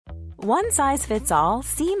One size fits all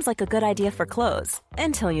seems like a good idea for clothes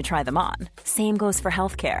until you try them on. Same goes for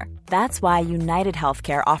healthcare. That's why United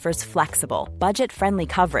Healthcare offers flexible, budget-friendly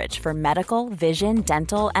coverage for medical, vision,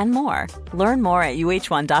 dental, and more. Learn more at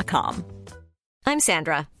uh1.com. I'm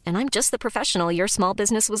Sandra, and I'm just the professional your small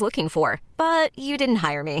business was looking for. But you didn't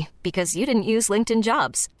hire me because you didn't use LinkedIn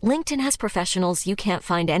Jobs. LinkedIn has professionals you can't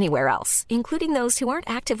find anywhere else, including those who aren't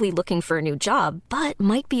actively looking for a new job, but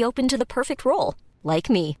might be open to the perfect role, like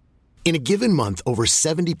me. In a given month, over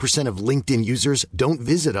 70% of LinkedIn users don't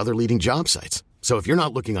visit other leading job sites. So if you're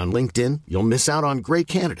not looking on LinkedIn, you'll miss out on great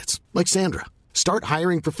candidates like Sandra. Start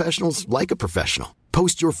hiring professionals like a professional.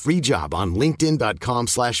 Post your free job on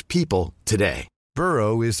linkedin.com/people today.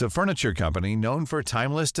 Burrow is a furniture company known for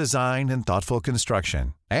timeless design and thoughtful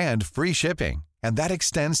construction and free shipping, and that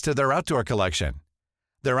extends to their outdoor collection.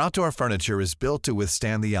 Their outdoor furniture is built to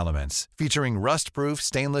withstand the elements, featuring rust-proof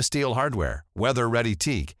stainless steel hardware, weather-ready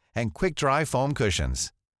teak, and quick-dry foam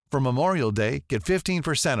cushions. For Memorial Day, get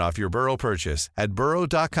 15% off your Burrow purchase at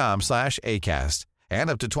burrow.com/ACAST and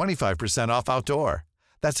up to 25% off outdoor.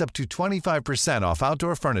 That's up to 25% off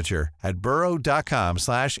outdoor furniture at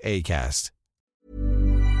burrow.com/ACAST.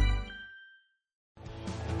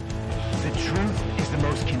 The truth is the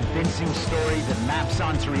most convincing story that maps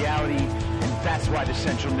onto reality, and that's why the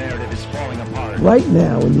central narrative is falling apart. Right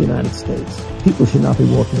now in the United States, people should not be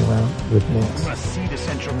walking around with masks. We must see the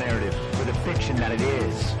central narrative for the fiction that it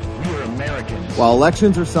is. We are Americans. While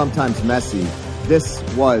elections are sometimes messy, this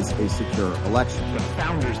was a secure election. The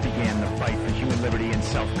founders began the fight for human liberty and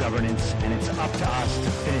self-governance, and it's up to us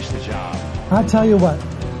to finish the job. I tell you what,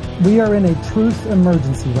 we are in a truth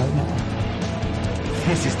emergency right now.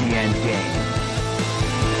 This is the end game.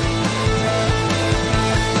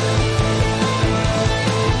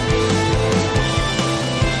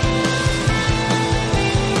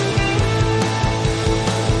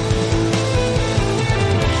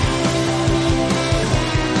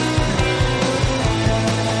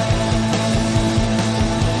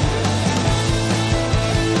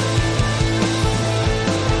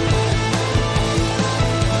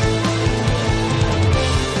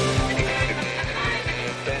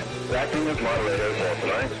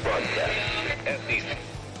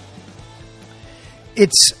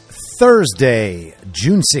 It's Thursday,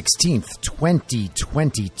 June 16th,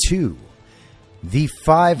 2022, the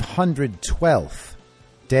 512th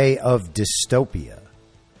day of dystopia.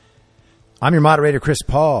 I'm your moderator, Chris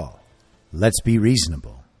Paul. Let's be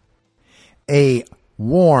reasonable. A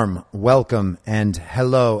warm welcome and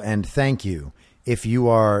hello and thank you if you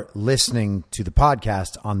are listening to the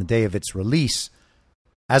podcast on the day of its release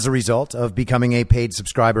as a result of becoming a paid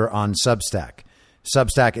subscriber on Substack.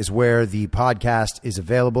 Substack is where the podcast is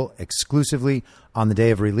available exclusively on the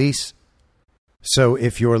day of release. So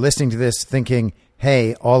if you're listening to this thinking,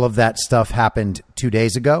 hey, all of that stuff happened 2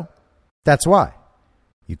 days ago, that's why.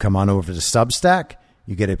 You come on over to Substack,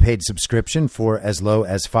 you get a paid subscription for as low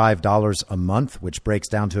as $5 a month, which breaks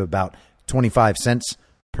down to about 25 cents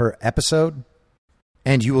per episode.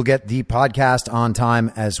 And you will get the podcast on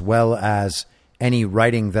time as well as any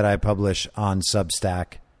writing that I publish on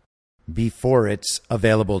Substack before it's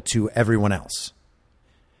available to everyone else.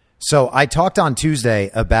 So I talked on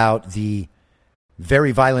Tuesday about the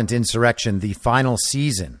Very Violent Insurrection, the final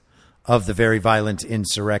season of the Very Violent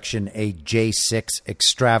Insurrection, a J6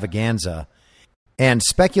 extravaganza, and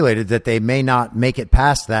speculated that they may not make it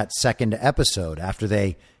past that second episode after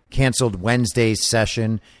they canceled Wednesday's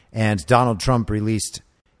session and Donald Trump released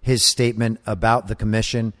his statement about the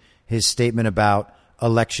commission, his statement about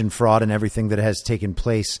election fraud and everything that has taken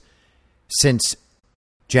place since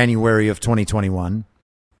January of 2021.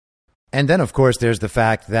 And then, of course, there's the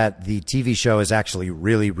fact that the TV show is actually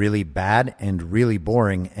really, really bad and really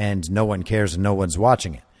boring and no one cares and no one's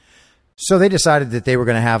watching it. So they decided that they were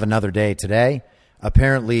going to have another day today.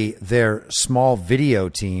 Apparently, their small video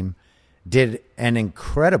team did an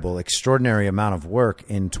incredible, extraordinary amount of work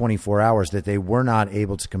in 24 hours that they were not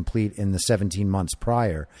able to complete in the 17 months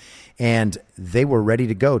prior. And they were ready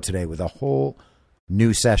to go today with a whole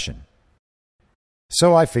new session.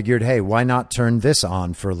 So I figured, hey, why not turn this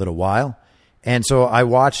on for a little while? And so I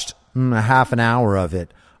watched a half an hour of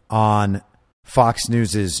it on Fox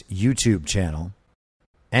News's YouTube channel.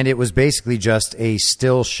 And it was basically just a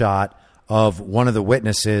still shot of one of the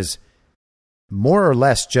witnesses, more or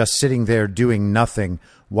less just sitting there doing nothing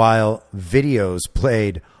while videos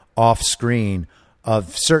played off screen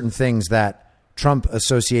of certain things that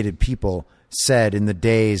Trump-associated people said in the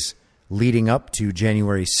days leading up to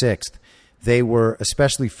January 6th. They were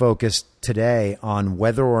especially focused today on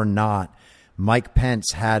whether or not Mike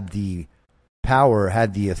Pence had the power,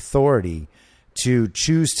 had the authority to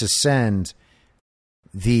choose to send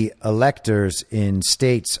the electors in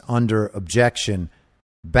states under objection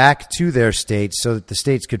back to their states so that the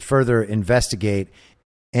states could further investigate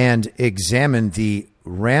and examine the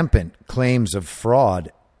rampant claims of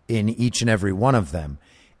fraud in each and every one of them,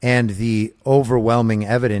 and the overwhelming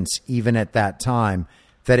evidence, even at that time,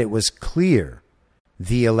 that it was clear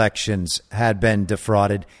the elections had been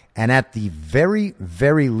defrauded. And at the very,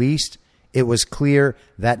 very least, it was clear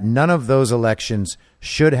that none of those elections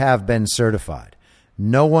should have been certified.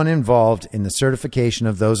 No one involved in the certification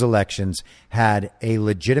of those elections had a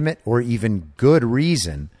legitimate or even good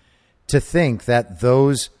reason to think that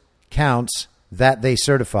those counts that they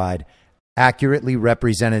certified accurately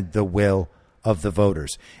represented the will of the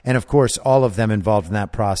voters. And of course, all of them involved in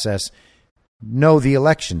that process know the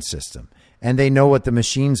election system, and they know what the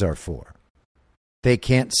machines are for. They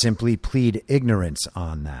can't simply plead ignorance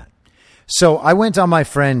on that. So I went on my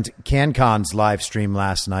friend CanCon's live stream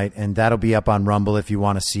last night, and that'll be up on Rumble if you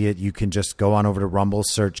want to see it. You can just go on over to Rumble,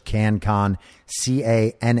 search CanCon,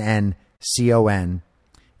 CANNCON,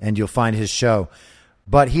 and you'll find his show.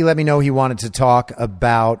 But he let me know he wanted to talk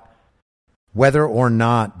about whether or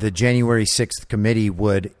not the January 6th committee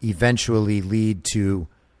would eventually lead to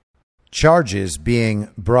charges being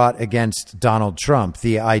brought against Donald Trump.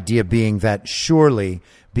 The idea being that surely,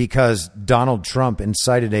 because Donald Trump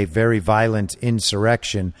incited a very violent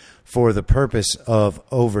insurrection for the purpose of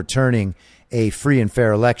overturning a free and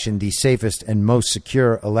fair election, the safest and most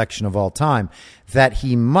secure election of all time, that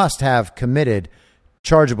he must have committed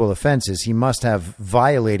chargeable offenses. He must have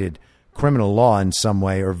violated criminal law in some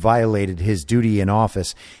way or violated his duty in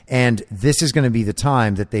office. And this is going to be the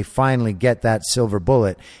time that they finally get that silver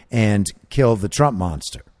bullet and kill the Trump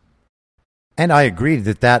monster. And I agree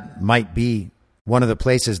that that might be one of the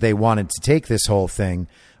places they wanted to take this whole thing.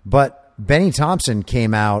 But Benny Thompson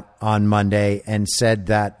came out on Monday and said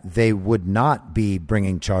that they would not be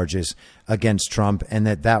bringing charges against Trump, and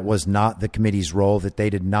that that was not the committee's role, that they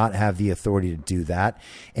did not have the authority to do that,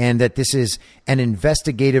 and that this is an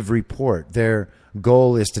investigative report. Their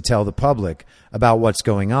goal is to tell the public about what's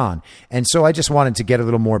going on. And so I just wanted to get a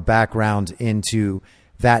little more background into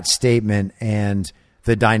that statement and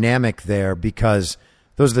the dynamic there, because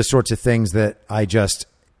those are the sorts of things that I just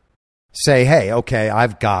say, hey, okay,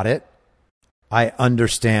 I've got it. I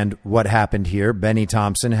understand what happened here. Benny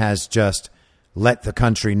Thompson has just let the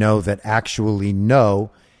country know that actually, no,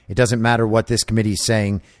 it doesn't matter what this committee is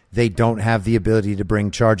saying. They don't have the ability to bring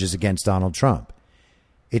charges against Donald Trump.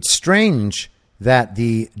 It's strange that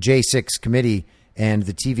the J6 committee and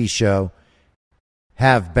the TV show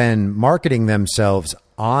have been marketing themselves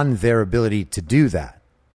on their ability to do that,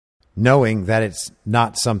 knowing that it's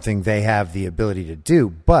not something they have the ability to do,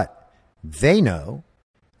 but they know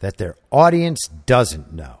that their audience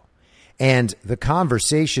doesn't know. And the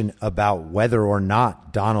conversation about whether or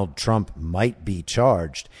not Donald Trump might be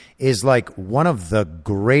charged is like one of the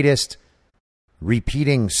greatest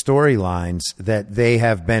repeating storylines that they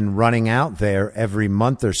have been running out there every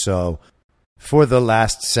month or so for the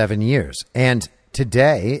last 7 years. And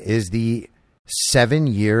today is the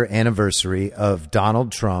 7-year anniversary of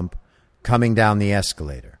Donald Trump coming down the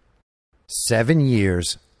escalator. 7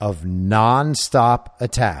 years of nonstop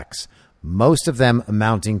attacks, most of them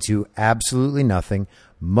amounting to absolutely nothing,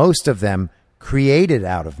 most of them created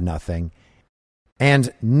out of nothing,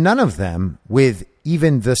 and none of them with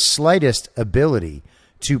even the slightest ability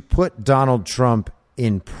to put Donald Trump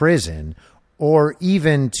in prison or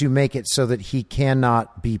even to make it so that he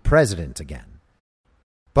cannot be president again.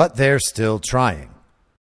 But they're still trying,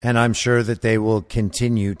 and I'm sure that they will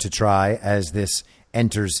continue to try as this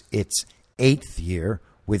enters its 8th year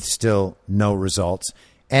with still no results.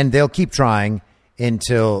 And they'll keep trying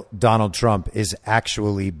until Donald Trump is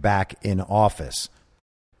actually back in office.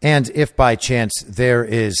 And if by chance there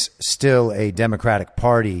is still a Democratic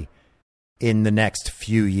Party in the next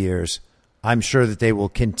few years, I'm sure that they will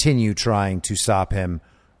continue trying to stop him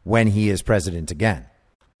when he is president again.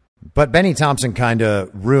 But Benny Thompson kind of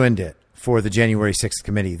ruined it for the January 6th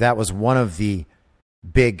committee. That was one of the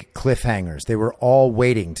big cliffhangers. They were all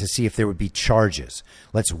waiting to see if there would be charges.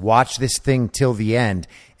 Let's watch this thing till the end.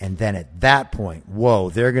 And then at that point, whoa,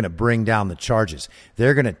 they're going to bring down the charges.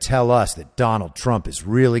 They're going to tell us that Donald Trump is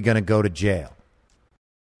really going to go to jail.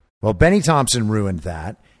 Well, Benny Thompson ruined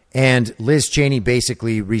that. And Liz Cheney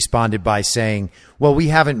basically responded by saying, well, we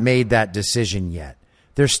haven't made that decision yet.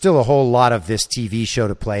 There's still a whole lot of this TV show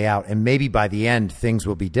to play out. And maybe by the end, things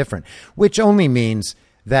will be different, which only means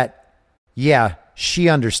that, yeah, she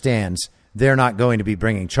understands they're not going to be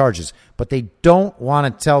bringing charges, but they don't want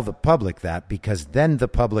to tell the public that, because then the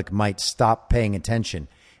public might stop paying attention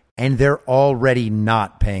and they're already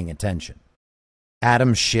not paying attention.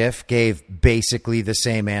 Adam Schiff gave basically the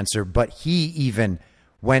same answer, but he even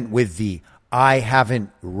went with the "I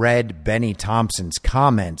haven't read Benny Thompson's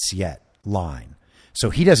comments yet" line. So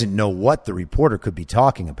he doesn't know what the reporter could be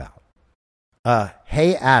talking about.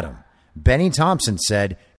 Hey, Adam, Benny Thompson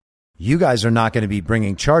said, you guys are not going to be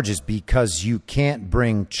bringing charges because you can't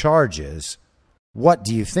bring charges. What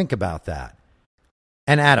do you think about that?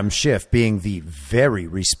 And Adam Schiff, being the very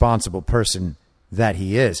responsible person that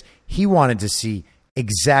he is, he wanted to see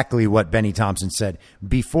exactly what Benny Thompson said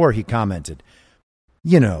before he commented,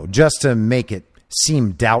 just to make it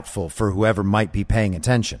seem doubtful for whoever might be paying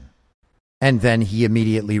attention. And then he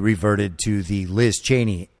immediately reverted to the Liz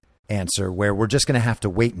Cheney answer, where we're just going to have to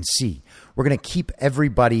wait and see. We're going to keep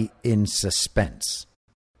everybody in suspense.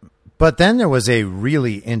 But then there was a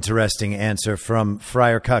really interesting answer from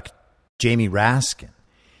Friar Cuck Jamie Raskin.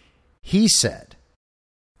 He said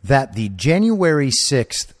that the January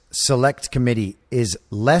 6th Select Committee is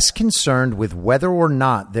less concerned with whether or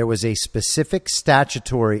not there was a specific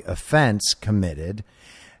statutory offense committed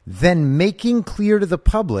than making clear to the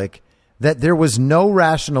public that there was no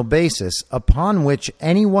rational basis upon which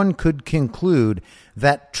anyone could conclude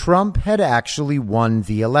that Trump had actually won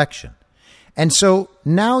the election. And so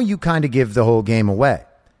now you kind of give the whole game away.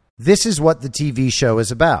 This is what the TV show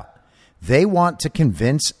is about. They want to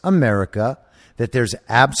convince America that there's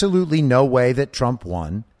absolutely no way that Trump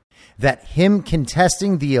won, that him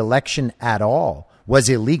contesting the election at all was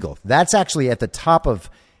illegal. That's actually at the top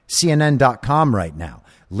of CNN.com right now.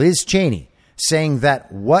 Liz Cheney saying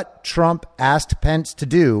that what Trump asked Pence to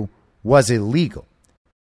do was illegal.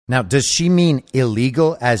 Now, does she mean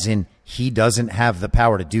illegal as in he doesn't have the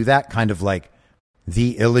power to do that? Kind of like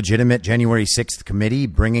the illegitimate January 6th committee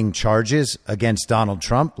bringing charges against Donald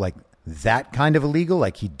Trump, like that kind of illegal,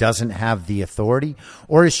 like he doesn't have the authority?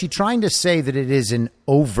 Or is she trying to say that it is an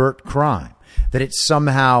overt crime, that it's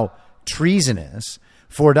somehow treasonous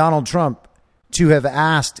for Donald Trump to have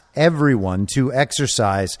asked everyone to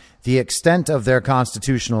exercise the extent of their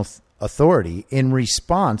constitutional authority in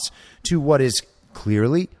response to what is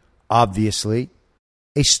clearly, obviously,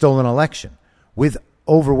 a stolen election with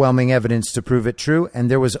overwhelming evidence to prove it true? And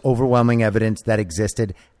there was overwhelming evidence that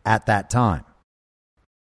existed at that time.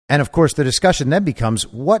 And of course, the discussion then becomes,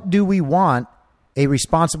 what do we want a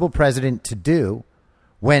responsible president to do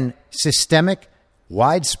when systemic,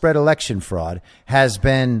 widespread election fraud has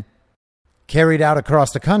been carried out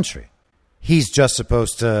across the country? He's just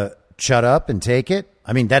supposed to shut up and take it?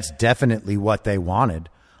 I mean, that's definitely what they wanted.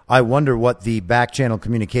 I wonder what the back channel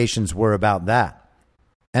communications were about that.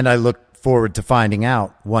 And I look forward to finding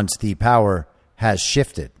out once the power has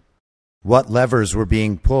shifted. What levers were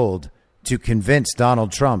being pulled to convince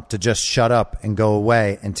Donald Trump to just shut up and go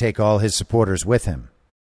away and take all his supporters with him?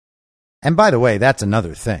 And by the way, that's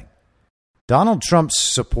another thing. Donald Trump's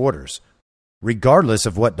supporters, regardless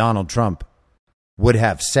of what Donald Trump would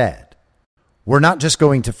have said, we're not just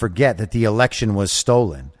going to forget that the election was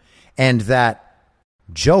stolen and that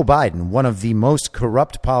Joe Biden, one of the most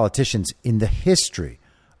corrupt politicians in the history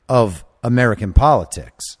of American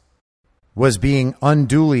politics, was being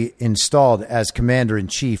unduly installed as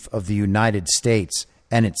commander-in-chief of the United States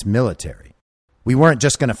and its military. We weren't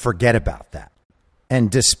just going to forget about that.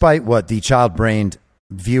 And despite what the child-brained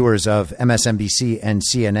viewers of MSNBC and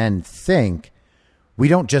CNN think, we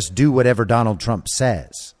don't just do whatever Donald Trump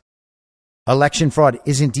says. Election fraud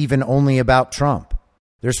isn't even only about Trump.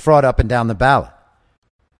 There's fraud up and down the ballot.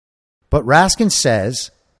 But Raskin says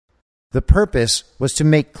the purpose was to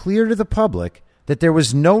make clear to the public that there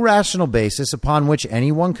was no rational basis upon which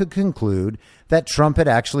anyone could conclude that Trump had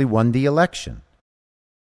actually won the election.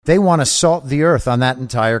 They want to salt the earth on that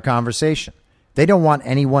entire conversation. They don't want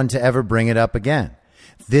anyone to ever bring it up again.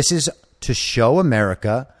 This is to show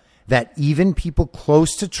America that even people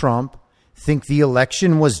close to Trump think the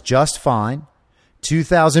election was just fine.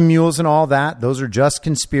 2,000 mules and all that, those are just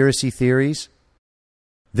conspiracy theories.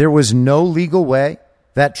 There was no legal way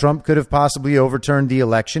that Trump could have possibly overturned the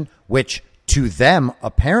election, which to them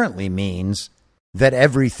apparently means that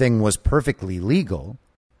everything was perfectly legal,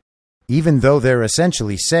 even though they're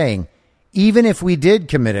essentially saying, even if we did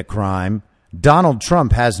commit a crime, Donald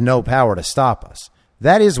Trump has no power to stop us.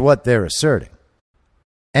 That is what they're asserting.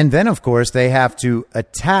 And then, of course, they have to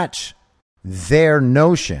attach their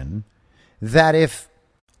notion that if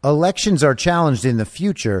elections are challenged in the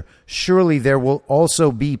future, surely there will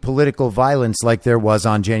also be political violence like there was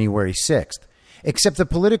on January 6th. Except the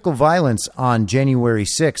political violence on January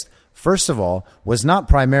 6th, first of all, was not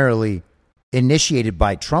primarily initiated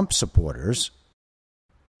by Trump supporters.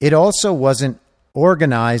 It also wasn't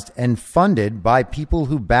organized and funded by people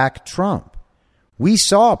who back Trump. We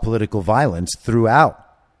saw political violence throughout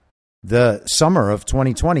the summer of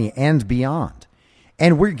 2020 and beyond.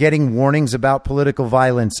 And we're getting warnings about political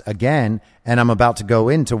violence again, and I'm about to go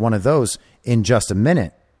into one of those in just a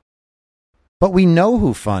minute. But we know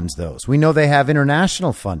who funds those. We know they have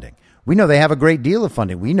international funding. We know they have a great deal of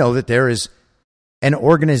funding. We know that there is an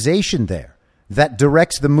organization there that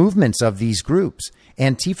directs the movements of these groups,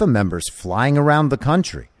 Antifa members flying around the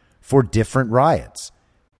country for different riots.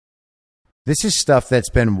 This is stuff that's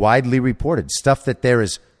been widely reported, stuff that there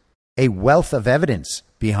is a wealth of evidence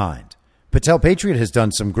behind. Patel Patriot has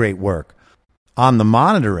done some great work on the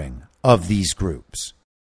monitoring of these groups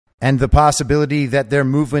and the possibility that their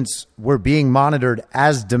movements were being monitored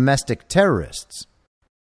as domestic terrorists.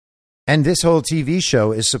 And this whole TV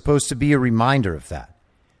show is supposed to be a reminder of that.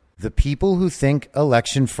 The people who think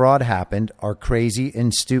election fraud happened are crazy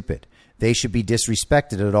and stupid. They should be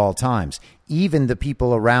disrespected at all times. Even the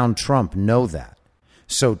people around Trump know that.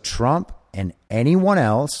 So Trump and anyone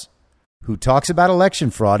else who talks about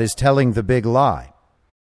election fraud is telling the big lie.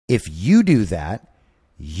 If you do that,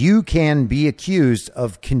 you can be accused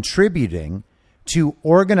of contributing to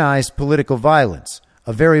organized political violence,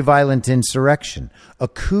 a very violent insurrection, a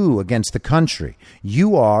coup against the country.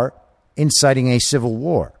 You are inciting a civil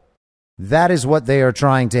war. That is what they are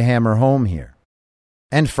trying to hammer home here.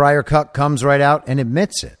 And Friar Cuck comes right out and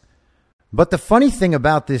admits it. But the funny thing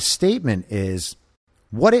about this statement is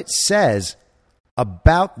what it says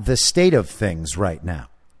about the state of things right now.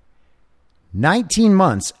 19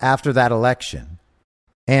 months after that election,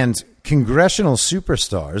 and congressional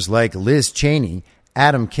superstars like Liz Cheney,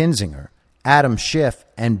 Adam Kinzinger, Adam Schiff,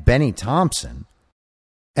 and Benny Thompson,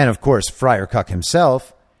 and of course Friar Cuck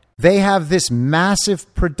himself, they have this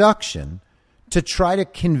massive production to try to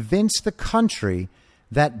convince the country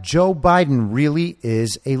that Joe Biden really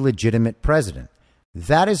is a legitimate president.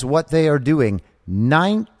 That is what they are doing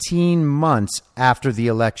 19 months after the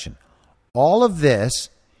election. All of this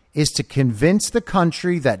is to convince the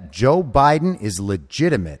country that Joe Biden is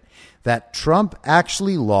legitimate, that Trump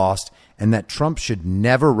actually lost, and that Trump should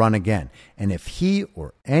never run again. And if he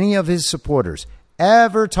or any of his supporters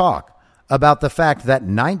ever talk about the fact that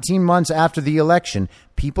 19 months after the election,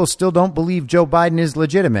 people still don't believe Joe Biden is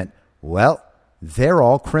legitimate, well, they're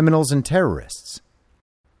all criminals and terrorists.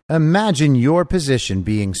 Imagine your position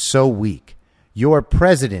being so weak, your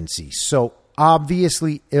presidency so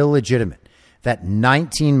obviously illegitimate, that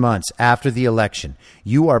 19 months after the election,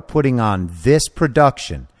 you are putting on this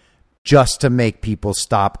production just to make people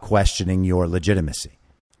stop questioning your legitimacy.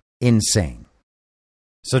 Insane.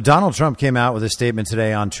 So Donald Trump came out with a statement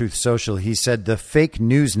today on Truth Social. He said the fake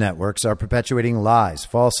news networks are perpetuating lies,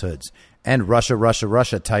 falsehoods, and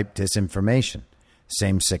Russia type disinformation.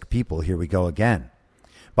 Same sick people, here we go again.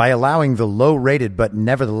 By allowing the low-rated but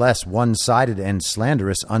nevertheless one-sided and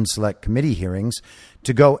slanderous unselect committee hearings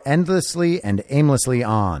to go endlessly and aimlessly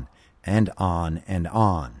on and on and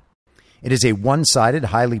on. It is a one-sided,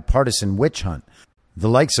 highly partisan witch hunt, the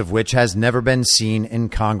likes of which has never been seen in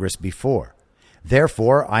Congress before.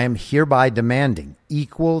 Therefore, I am hereby demanding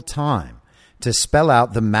equal time to spell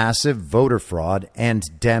out the massive voter fraud and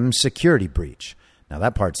Dem security breach. Now,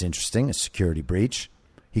 that part's interesting, a security breach.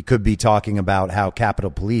 He could be talking about how Capitol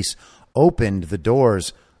Police opened the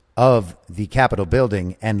doors of the Capitol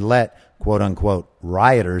building and let, quote unquote,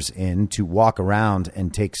 rioters in to walk around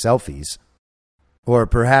and take selfies. Or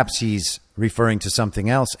perhaps he's referring to something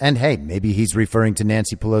else. And hey, maybe he's referring to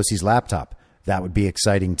Nancy Pelosi's laptop. That would be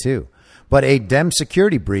exciting too. But a Dem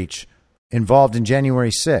security breach involved in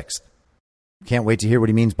January 6th. Can't wait to hear what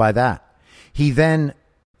he means by that. He then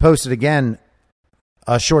posted again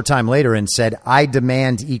a short time later and said, I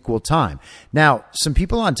demand equal time. Now, some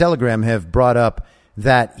people on Telegram have brought up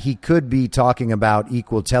that he could be talking about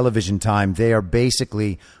equal television time. They are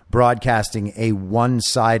basically broadcasting a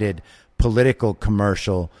one-sided political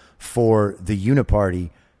commercial for the Uniparty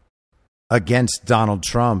against Donald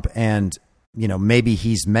Trump. And, you know, maybe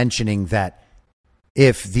he's mentioning that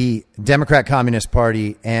if the Democrat Communist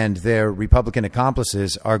Party and their Republican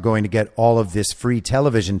accomplices are going to get all of this free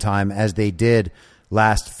television time as they did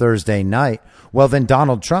last Thursday night, well, then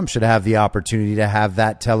Donald Trump should have the opportunity to have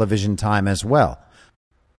that television time as well.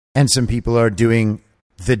 And some people are doing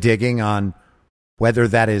the digging on whether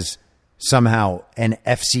that is somehow an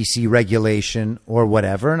FCC regulation or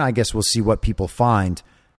whatever. And I guess we'll see what people find.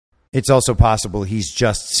 It's also possible he's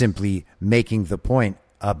just simply making the point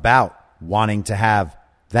about wanting to have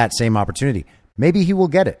that same opportunity. Maybe he will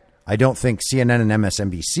get it. I don't think CNN and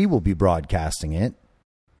MSNBC will be broadcasting it.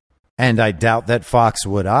 And I doubt that Fox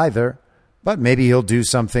would either. but maybe he'll do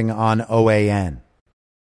something on OAN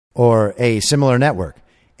or a similar network.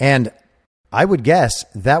 And I would guess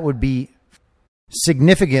that would be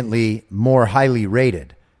significantly more highly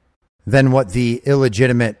rated than what the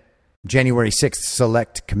illegitimate January 6th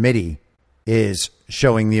Select Committee is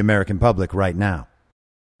showing the American public right now.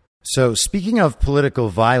 So speaking of political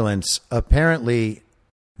violence, apparently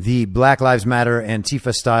the Black Lives Matter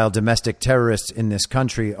Antifa-style domestic terrorists in this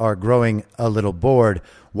country are growing a little bored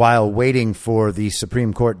while waiting for the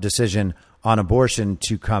Supreme Court decision on abortion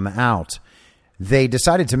to come out. They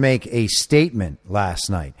decided to make a statement last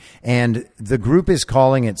night, and the group is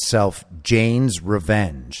calling itself Jane's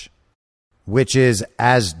Revenge, which is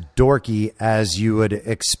as dorky as you would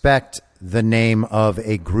expect the name of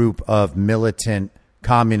a group of militant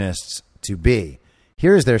communists to be.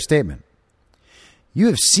 Here is their statement. You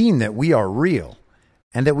have seen that we are real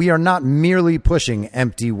and that we are not merely pushing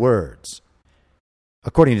empty words.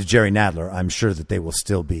 According to Jerry Nadler, I'm sure that they will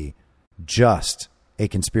still be just a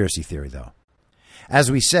conspiracy theory, though. As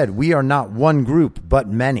we said, we are not one group, but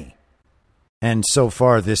many. And so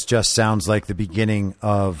far, this just sounds like the beginning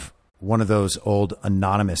of one of those old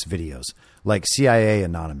anonymous videos, like CIA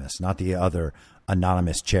Anonymous, not the other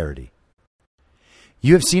anonymous charity.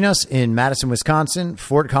 You have seen us in Madison, Wisconsin,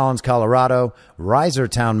 Fort Collins, Colorado,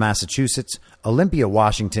 Reisterstown, Massachusetts, Olympia,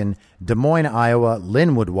 Washington, Des Moines, Iowa,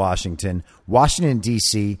 Linwood, Washington, Washington,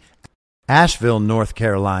 D.C., Asheville, North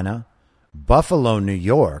Carolina, Buffalo, New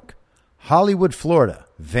York, Hollywood, Florida,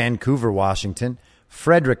 Vancouver, Washington,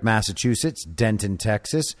 Frederick, Massachusetts, Denton,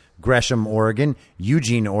 Texas, Gresham, Oregon,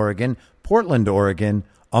 Eugene, Oregon, Portland, Oregon,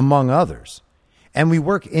 among others. And we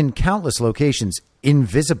work in countless locations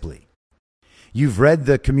invisibly. You've read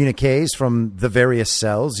the communiques from the various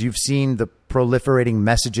cells. You've seen the proliferating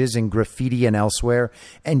messages in graffiti and elsewhere,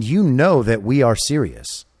 and you know that we are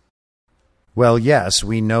serious. Well, yes,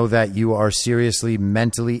 we know that you are seriously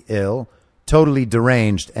mentally ill, totally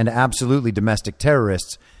deranged, and absolutely domestic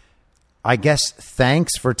terrorists. I guess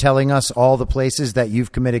thanks for telling us all the places that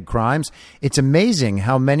you've committed crimes. It's amazing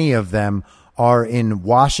how many of them are in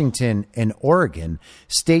Washington and Oregon,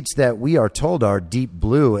 states that we are told are deep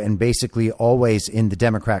blue and basically always in the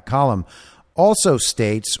Democrat column. Also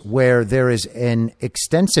states where there is an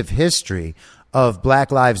extensive history of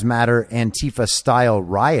Black Lives Matter Antifa-style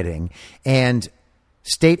rioting, and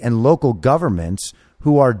state and local governments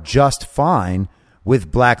who are just fine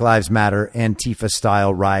with Black Lives Matter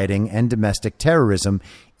Antifa-style rioting and domestic terrorism,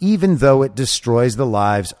 even though it destroys the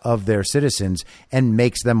lives of their citizens and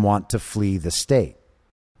makes them want to flee the state.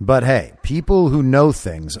 But hey, people who know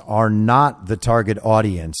things are not the target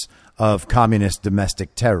audience of communist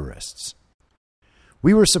domestic terrorists.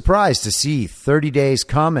 We were surprised to see 30 days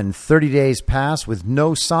come and 30 days pass with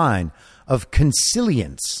no sign of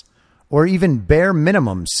consilience or even bare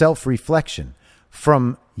minimum self-reflection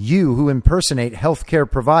from you who impersonate healthcare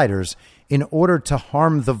providers in order to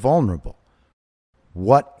harm the vulnerable.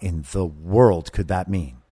 What in the world could that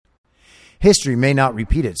mean? History may not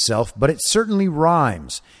repeat itself, but it certainly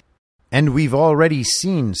rhymes. And we've already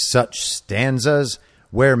seen such stanzas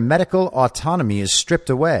where medical autonomy is stripped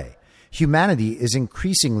away. Humanity is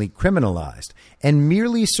increasingly criminalized, and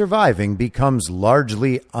merely surviving becomes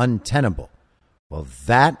largely untenable. Well,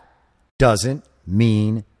 that doesn't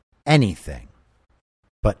mean anything.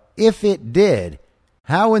 But if it did,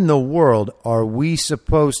 how in the world are we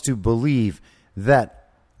supposed to believe that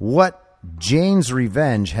what Jane's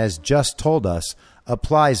Revenge has just told us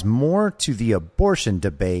applies more to the abortion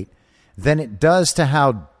debate than it does to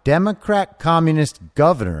how Democrat communist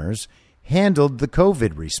governors handled the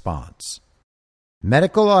COVID response?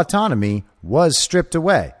 Medical autonomy was stripped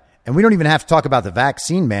away. And we don't even have to talk about the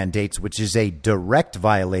vaccine mandates, which is a direct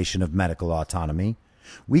violation of medical autonomy.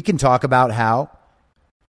 We can talk about how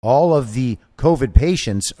all of the COVID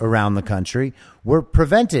patients around the country were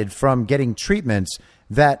prevented from getting treatments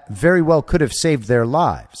that very well could have saved their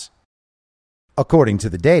lives, according to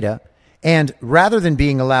the data. And rather than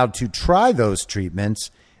being allowed to try those treatments,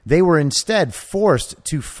 they were instead forced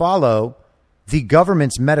to follow the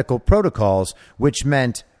government's medical protocols, which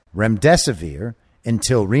meant remdesivir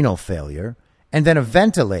until renal failure, and then a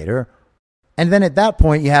ventilator. And then at that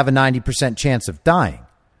point, you have a 90% chance of dying.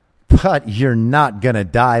 But you're not going to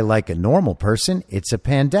die like a normal person. It's a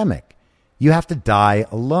pandemic. You have to die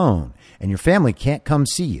alone, and your family can't come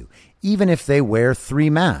see you, even if they wear 3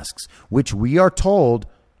 masks, which we are told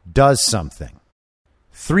does something.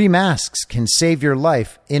 3 masks can save your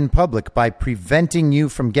life in public by preventing you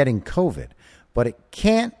from getting COVID, but it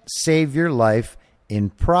can't save your life in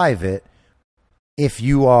private if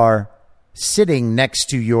you are sitting next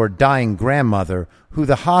to your dying grandmother who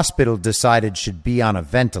the hospital decided should be on a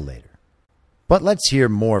ventilator. But let's hear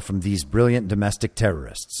more from these brilliant domestic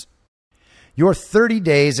terrorists. Your 30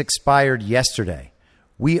 days expired yesterday.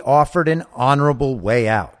 We offered an honorable way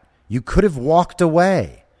out. You could have walked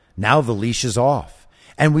away. Now the leash is off,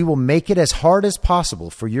 and we will make it as hard as possible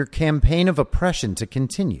for your campaign of oppression to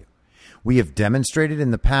continue. We have demonstrated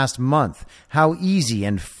in the past month how easy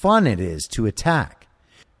and fun it is to attack.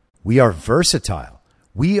 We are versatile.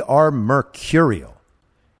 We are mercurial.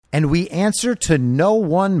 And we answer to no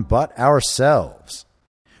one but ourselves.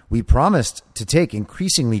 We promised to take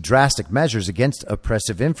increasingly drastic measures against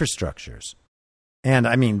oppressive infrastructures. And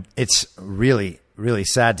I mean, it's really, really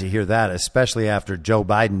sad to hear that, especially after Joe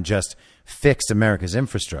Biden just fixed America's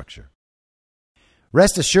infrastructure.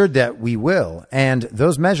 Rest assured that we will, and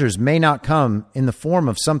those measures may not come in the form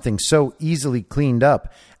of something so easily cleaned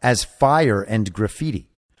up as fire and graffiti.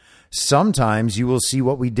 Sometimes you will see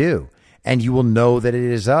what we do, and you will know that it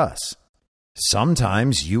is us.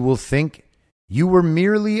 Sometimes you will think you were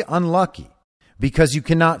merely unlucky because you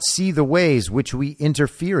cannot see the ways which we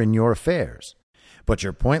interfere in your affairs. But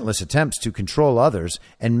your pointless attempts to control others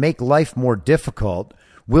and make life more difficult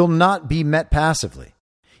will not be met passively.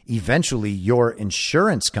 Eventually, your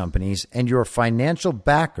insurance companies and your financial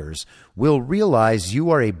backers will realize you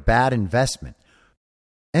are a bad investment.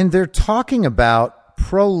 And they're talking about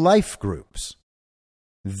pro-life groups.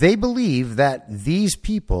 They believe that these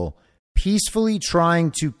people peacefully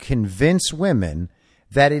trying to convince women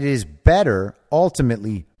that it is better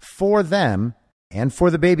ultimately for them and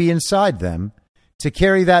for the baby inside them to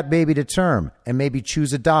carry that baby to term and maybe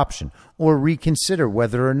choose adoption or reconsider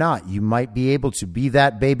whether or not you might be able to be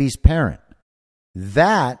that baby's parent.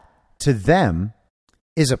 That, to them,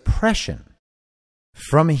 is oppression.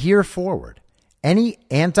 From here forward, any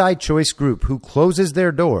anti-choice group who closes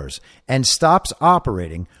their doors and stops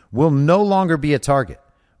operating will no longer be a target.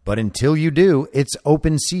 But until you do, it's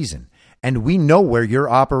open season, and we know where your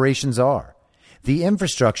operations are. The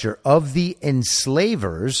infrastructure of the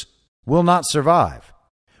enslavers will not survive.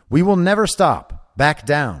 We will never stop, back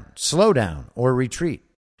down, slow down, or retreat.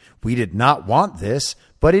 We did not want this,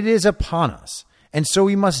 but it is upon us, and so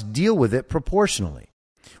we must deal with it proportionally.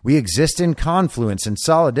 We exist in confluence and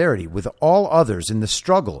solidarity with all others in the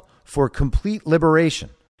struggle for complete liberation.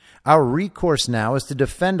 Our recourse now is to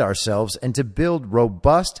defend ourselves and to build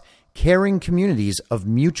robust, caring communities of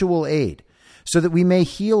mutual aid so that we may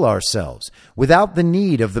heal ourselves without the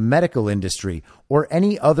need of the medical industry or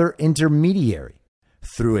any other intermediary.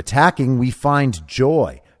 Through attacking, we find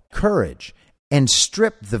joy, courage, and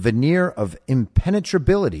strip the veneer of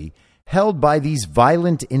impenetrability held by these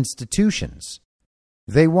violent institutions.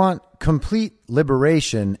 They want complete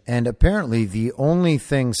liberation, and apparently the only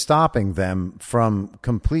thing stopping them from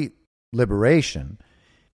complete liberation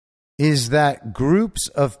is that groups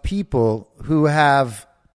of people who have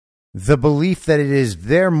the belief that it is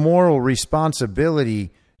their moral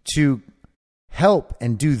responsibility to help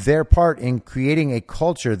and do their part in creating a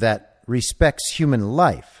culture that respects human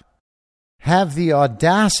life have the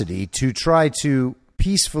audacity to try to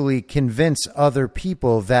peacefully convince other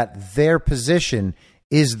people that their position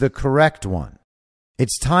is the correct one.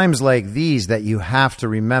 It's times like these that you have to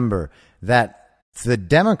remember that the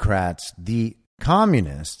Democrats, the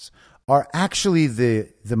communists, are actually the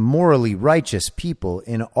morally righteous people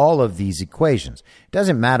in all of these equations. It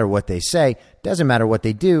doesn't matter what they say, it doesn't matter what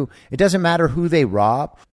they do, it doesn't matter who they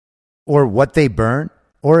rob or what they burn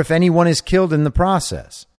or if anyone is killed in the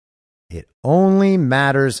process. It only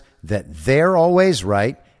matters that they're always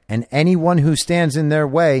right and anyone who stands in their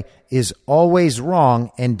way is always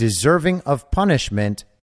wrong and deserving of punishment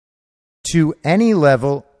to any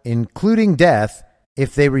level, including death,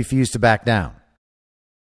 if they refuse to back down.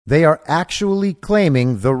 They are actually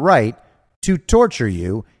claiming the right to torture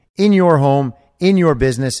you in your home, in your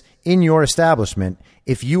business, in your establishment,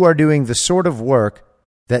 if you are doing the sort of work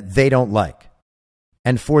that they don't like.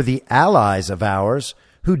 And for the allies of ours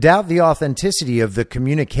who doubt the authenticity of the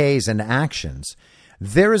communiques and actions,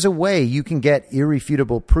 there is a way you can get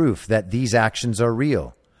irrefutable proof that these actions are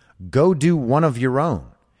real. Go do one of your own.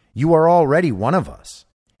 You are already one of us.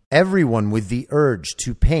 Everyone with the urge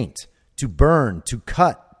to paint, to burn, to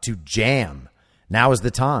cut, to jam. Now is the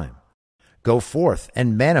time. Go forth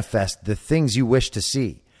and manifest the things you wish to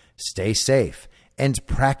see. Stay safe and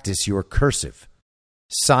practice your cursive.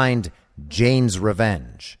 Signed, Jane's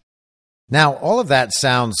Revenge. Now, all of that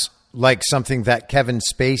sounds like something that Kevin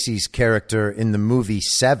Spacey's character in the movie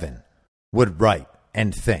Seven would write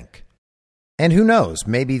and think. And who knows,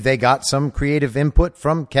 maybe they got some creative input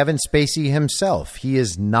from Kevin Spacey himself. He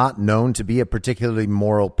is not known to be a particularly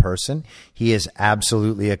moral person. He is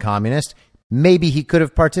absolutely a communist. Maybe he could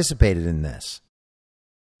have participated in this.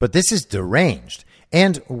 But this is deranged.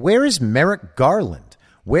 And where is Merrick Garland?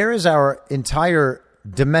 Where is our entire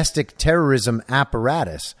domestic terrorism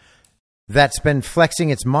apparatus that's been flexing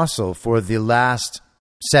its muscle for the last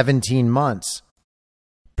 17 months,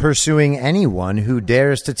 pursuing anyone who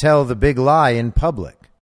dares to tell the big lie in public?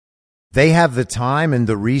 They have the time and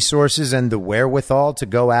the resources and the wherewithal to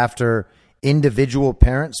go after individual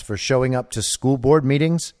parents for showing up to school board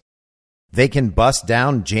meetings. They can bust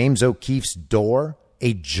down James O'Keefe's door,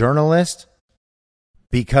 a journalist,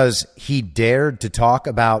 because he dared to talk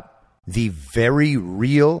about the very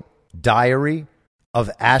real diary of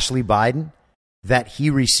Ashley Biden that he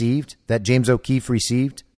received, that James O'Keefe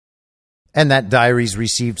received. And that diary's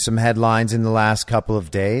received some headlines in the last couple of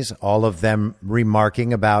days, all of them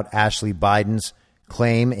remarking about Ashley Biden's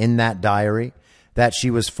claim in that diary that she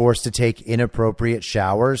was forced to take inappropriate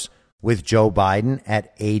showers with Joe Biden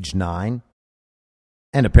at age 9.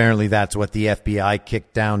 And apparently that's what the FBI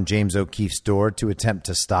kicked down James O'Keefe's door to attempt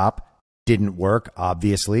to stop. Didn't work,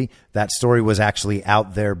 obviously. That story was actually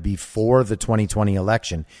out there before the 2020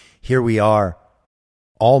 election. Here we are,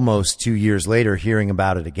 almost 2 years later, hearing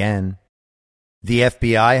about it again. The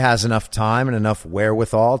FBI has enough time and enough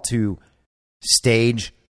wherewithal to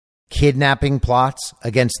stage kidnapping plots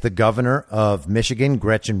against the governor of Michigan,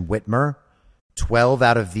 Gretchen Whitmer. 12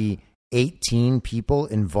 out of the 18 people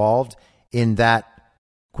involved in that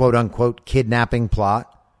quote-unquote kidnapping plot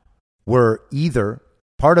were either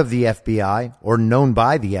part of the FBI or known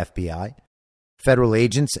by the FBI, federal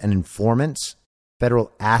agents and informants, federal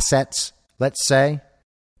assets, let's say.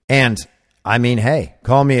 And I mean, hey,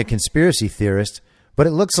 call me a conspiracy theorist, but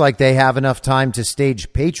it looks like they have enough time to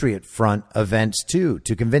stage Patriot Front events, too,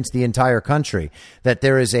 to convince the entire country that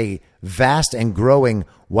there is a vast and growing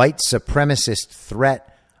white supremacist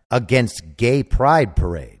threat against gay pride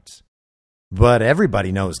parades. But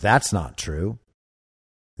everybody knows that's not true.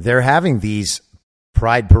 They're having these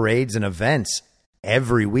pride parades and events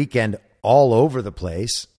every weekend all over the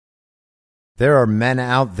place. There are men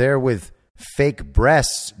out there with fake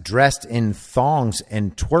breasts dressed in thongs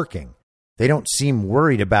and twerking. They don't seem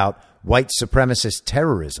worried about white supremacist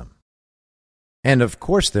terrorism. And of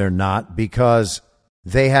course they're not, because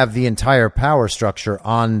they have the entire power structure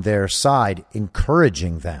on their side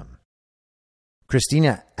encouraging them.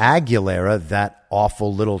 Christina Aguilera, that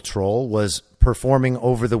awful little troll, was performing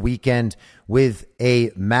over the weekend with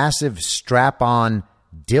a massive strap-on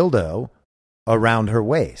dildo around her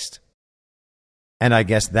waist. And I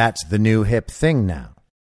guess that's the new hip thing now.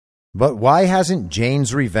 But why hasn't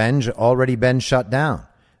Jane's Revenge already been shut down?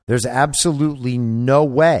 There's absolutely no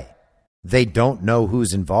way they don't know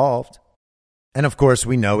who's involved. And of course,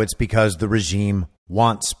 we know it's because the regime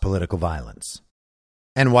wants political violence.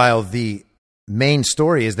 And while the main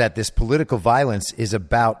story is that this political violence is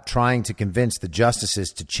about trying to convince the justices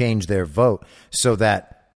to change their vote so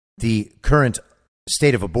that the current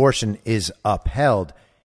state of abortion is upheld,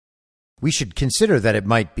 we should consider that it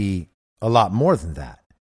might be a lot more than that.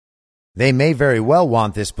 They may very well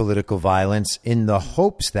want this political violence in the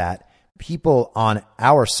hopes that people on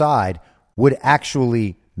our side would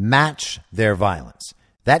actually match their violence.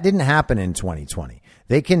 That didn't happen in 2020.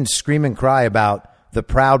 They can scream and cry about the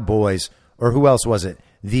Proud Boys, or who else was it?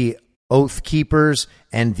 The Oath Keepers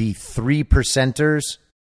and the 3%ers.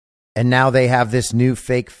 And now they have this new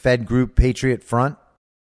fake Fed group, Patriot Front.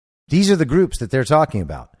 These are the groups that they're talking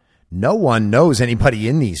about. No one knows anybody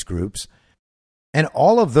in these groups. And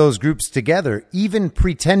all of those groups together, even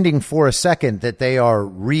pretending for a second that they are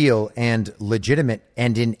real and legitimate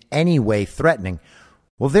and in any way threatening,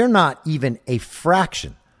 well, they're not even a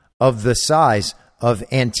fraction of the size of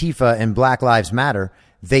Antifa and Black Lives Matter.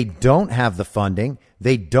 They don't have the funding,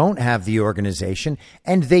 they don't have the organization,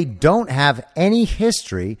 and they don't have any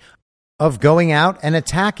history of going out and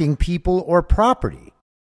attacking people or property.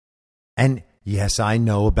 And yes, I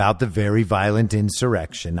know about the very violent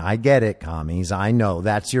insurrection. I get it, commies. I know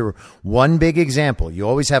that's your one big example. You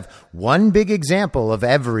always have one big example of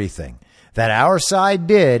everything that our side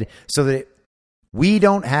did so that we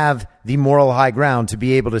don't have the moral high ground to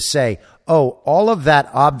be able to say, oh, all of that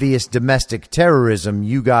obvious domestic terrorism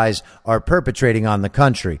you guys are perpetrating on the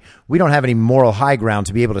country, we don't have any moral high ground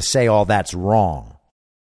to be able to say all that's wrong.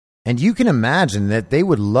 And you can imagine that they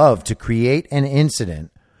would love to create an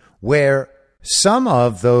incident where some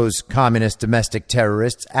of those communist domestic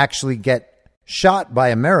terrorists actually get shot by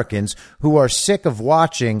Americans who are sick of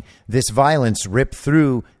watching this violence rip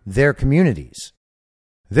through their communities.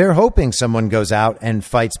 They're hoping someone goes out and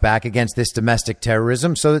fights back against this domestic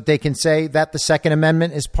terrorism so that they can say that the Second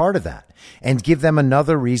Amendment is part of that and give them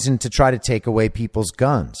another reason to try to take away people's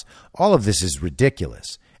guns. All of this is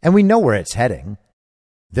ridiculous, and we know where it's heading.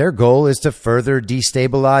 Their goal is to further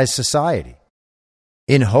destabilize society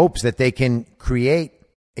in hopes that they can create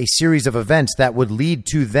a series of events that would lead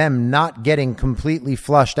to them not getting completely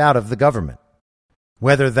flushed out of the government,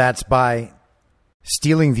 whether that's by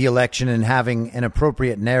stealing the election and having an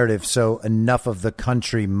appropriate narrative so enough of the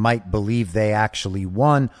country might believe they actually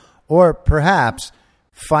won, or perhaps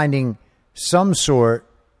finding some sort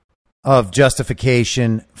of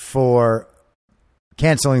justification for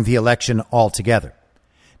canceling the election altogether.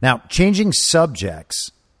 Now, changing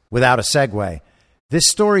subjects without a segue, this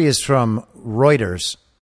story is from Reuters,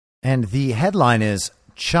 and the headline is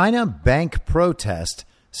China Bank Protest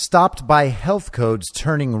Stopped by Health Codes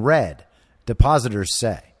Turning Red, Depositors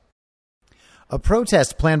Say. A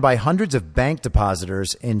protest planned by hundreds of bank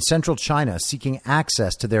depositors in central China seeking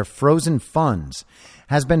access to their frozen funds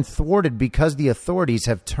has been thwarted because the authorities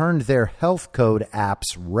have turned their health code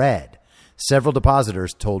apps red, several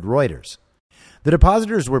depositors told Reuters. The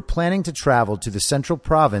depositors were planning to travel to the central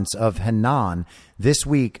province of Henan this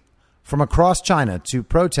week from across China to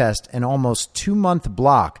protest an almost 2-month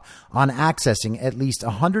block on accessing at least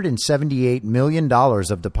 $178 million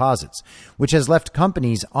of deposits, which has left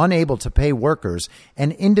companies unable to pay workers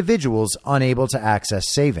and individuals unable to access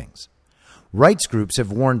savings. Rights groups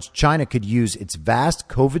have warned China could use its vast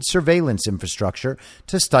COVID surveillance infrastructure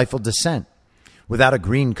to stifle dissent. Without a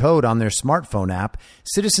green code on their smartphone app,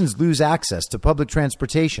 citizens lose access to public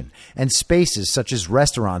transportation and spaces such as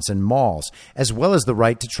restaurants and malls, as well as the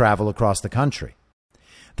right to travel across the country.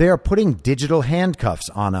 They are putting digital handcuffs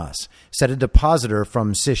on us, said a depositor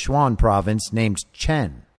from Sichuan province named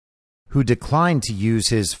Chen, who declined to use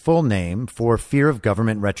his full name for fear of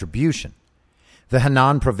government retribution. The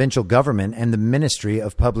Henan provincial government and the Ministry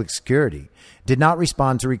of Public Security did not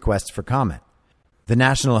respond to requests for comment. The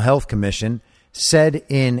National Health Commission said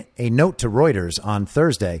in a note to Reuters on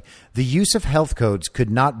Thursday, the use of health codes could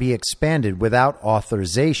not be expanded without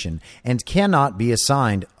authorization and cannot be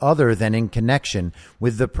assigned other than in connection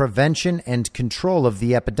with the prevention and control of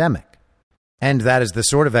the epidemic. And that is the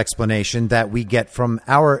sort of explanation that we get from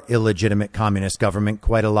our illegitimate communist government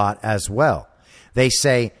quite a lot as well. They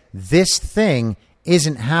say this thing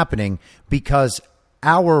isn't happening because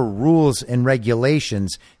our rules and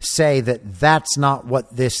regulations say that that's not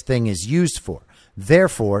what this thing is used for.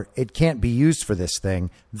 Therefore, it can't be used for this thing.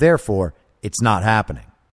 Therefore, it's not happening.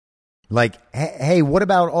 Like, hey, what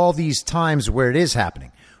about all these times where it is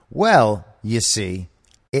happening? Well, you see,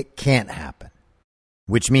 it can't happen,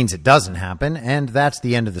 which means it doesn't happen, and that's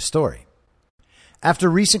the end of the story. After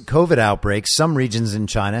recent COVID outbreaks, some regions in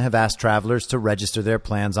China have asked travelers to register their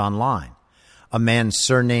plans online. A man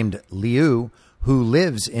surnamed Liu, who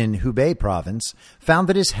lives in Hubei province, found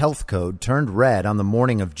that his health code turned red on the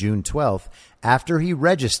morning of June 12th after he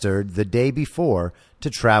registered the day before to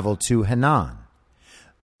travel to Henan.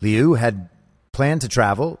 Liu had planned to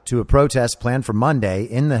travel to a protest planned for Monday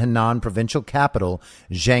in the Henan provincial capital,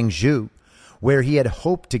 Zhengzhou, where he had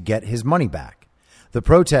hoped to get his money back. The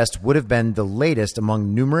protest would have been the latest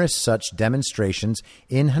among numerous such demonstrations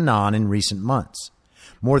in Henan in recent months.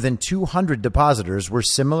 More than 200 depositors were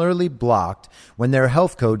similarly blocked when their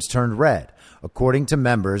health codes turned red, according to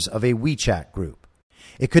members of a WeChat group.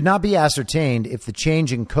 It could not be ascertained if the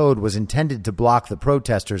change in code was intended to block the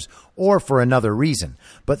protesters or for another reason,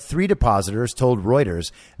 but 3 depositors told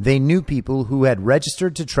Reuters they knew people who had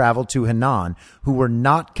registered to travel to Henan who were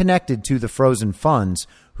not connected to the frozen funds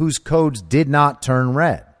whose codes did not turn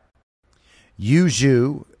red.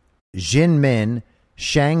 Yuzhou, Jinmin,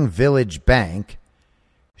 Shang Village Bank,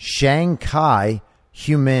 Shanghai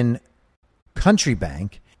Human Country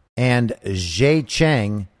Bank, and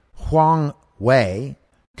Zhejiang Huangwei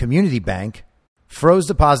Community Bank froze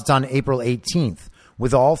deposits on April 18th,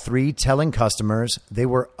 with all 3 telling customers they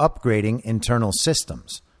were upgrading internal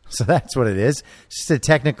systems. So that's what it is. It's just a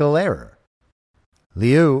technical error.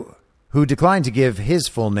 Liu, who declined to give his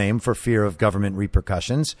full name for fear of government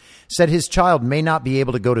repercussions, said his child may not be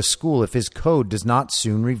able to go to school if his code does not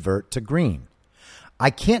soon revert to green. I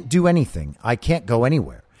can't do anything. I can't go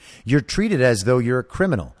anywhere. You're treated as though you're a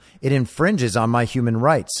criminal. It infringes on my human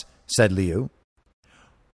rights, said Liu.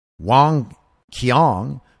 Wang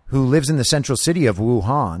Qiang, who lives in the central city of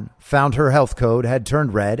Wuhan, found her health code had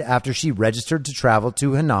turned red after she registered to travel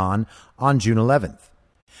to Henan on June 11th.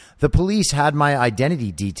 The police had my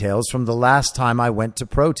identity details from the last time I went to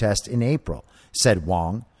protest in April, said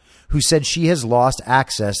Wang, who said she has lost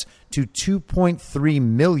access to 2.3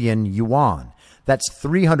 million yuan. That's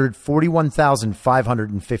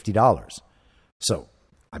 $341,550. So,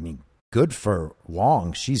 I mean, good for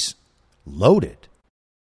Wang. She's loaded.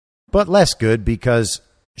 But less good because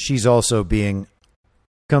she's also being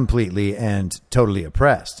completely and totally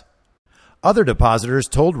oppressed. Other depositors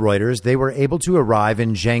told Reuters they were able to arrive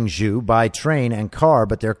in Zhengzhou by train and car,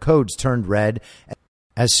 but their codes turned red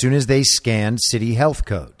as soon as they scanned city health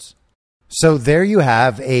codes. So there you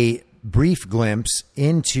have a brief glimpse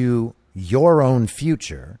into your own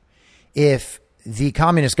future if the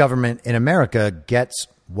communist government in America gets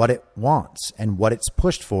what it wants and what it's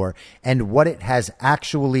pushed for and what it has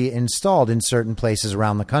actually installed in certain places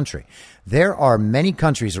around the country. There are many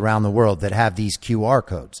countries around the world that have these QR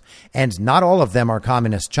codes, and not all of them are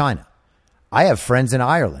communist China. I have friends in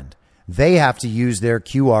Ireland. They have to use their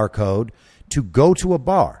QR code to go to a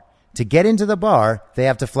bar. To get into the bar, they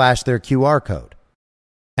have to flash their QR code.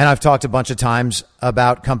 And I've talked a bunch of times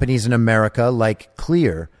about companies in America like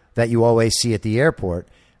Clear that you always see at the airport.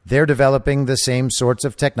 They're developing the same sorts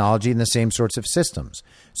of technology and the same sorts of systems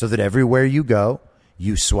so that everywhere you go,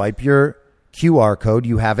 you swipe your QR code,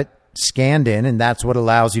 you have it scanned in, and that's what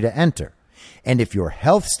allows you to enter. And if your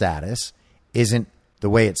health status isn't the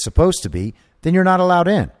way it's supposed to be, then you're not allowed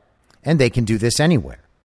in. And they can do this anywhere.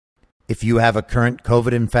 If you have a current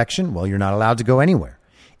COVID infection, well, you're not allowed to go anywhere.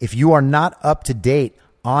 If you are not up to date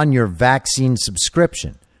on your vaccine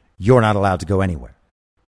subscription, you're not allowed to go anywhere.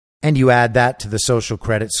 And you add that to the social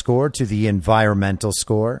credit score, to the environmental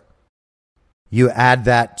score. You add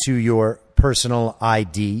that to your personal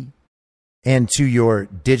ID and to your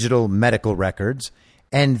digital medical records.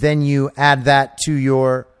 And then you add that to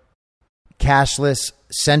your cashless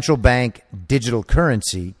central bank digital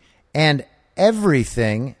currency and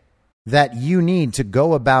everything that you need to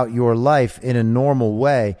go about your life in a normal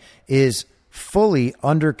way is fully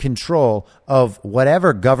under control of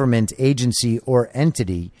whatever government agency or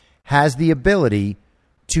entity has the ability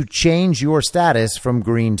to change your status from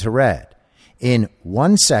green to red. In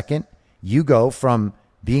 1 second, you go from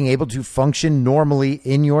being able to function normally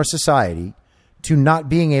in your society to not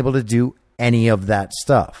being able to do any of that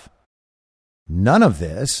stuff. None of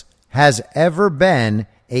this has ever been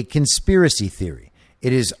a conspiracy theory.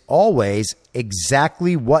 It is always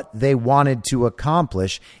exactly what they wanted to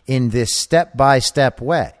accomplish in this step-by-step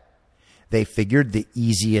way. They figured the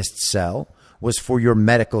easiest sell was for your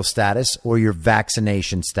medical status or your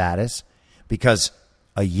vaccination status, because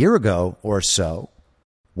a year ago or so,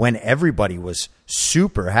 when everybody was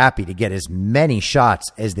super happy to get as many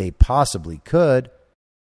shots as they possibly could,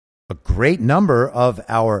 a great number of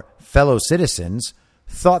our fellow citizens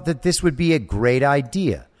thought that this would be a great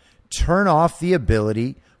idea. Turn off the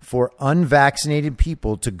ability for unvaccinated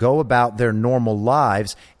people to go about their normal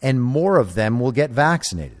lives, and more of them will get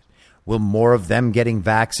vaccinated. Will more of them getting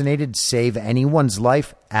vaccinated save anyone's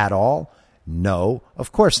life at all? No,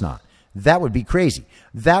 of course not. That would be crazy.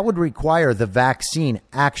 That would require the vaccine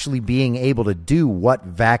actually being able to do what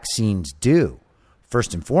vaccines do.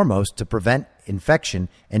 First and foremost, to prevent infection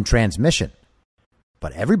and transmission.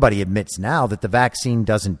 But everybody admits now that the vaccine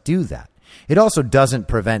doesn't do that. It also doesn't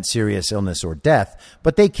prevent serious illness or death,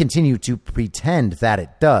 but they continue to pretend that it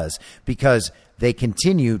does because they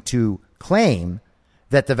continue to claim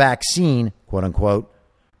that the vaccine, quote unquote,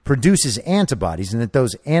 produces antibodies and that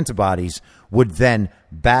those antibodies would then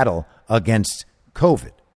battle against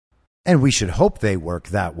COVID. And we should hope they work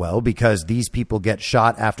that well, because these people get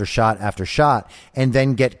shot after shot after shot and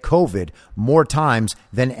then get COVID more times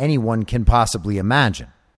than anyone can possibly imagine.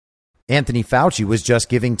 Anthony Fauci was just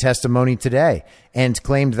giving testimony today and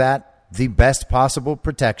claimed that the best possible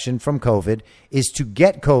protection from COVID is to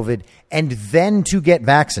get COVID and then to get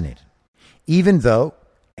vaccinated, even though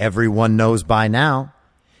everyone knows by now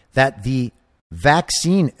that the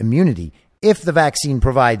vaccine immunity, if the vaccine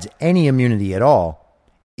provides any immunity at all,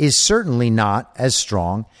 is certainly not as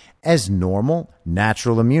strong as normal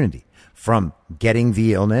natural immunity from getting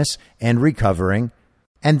the illness and recovering,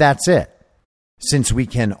 and that's it. Since we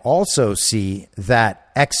can also see that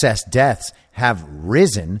excess deaths have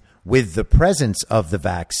risen with the presence of the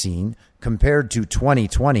vaccine compared to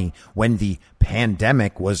 2020 when the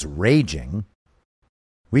pandemic was raging,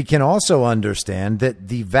 we can also understand that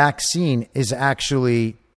the vaccine is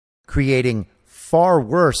actually creating far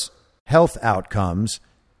worse health outcomes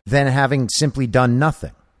than having simply done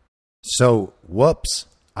nothing. So, whoops,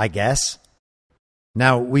 I guess.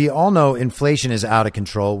 Now, we all know inflation is out of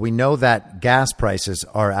control. We know that gas prices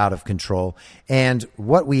are out of control. And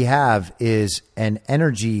what we have is an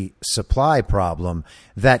energy supply problem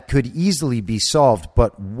that could easily be solved,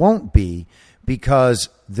 but won't be, because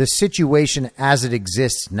the situation as it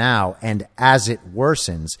exists now and as it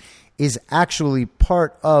worsens is actually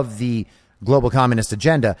part of the global communist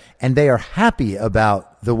agenda, and they are happy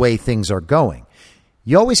about the way things are going.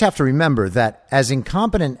 You always have to remember that as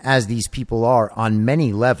incompetent as these people are on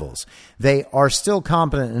many levels, they are still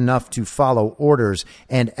competent enough to follow orders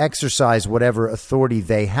and exercise whatever authority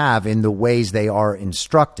they have in the ways they are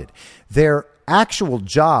instructed. Their actual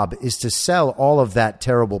job is to sell all of that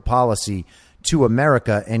terrible policy to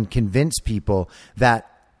America and convince people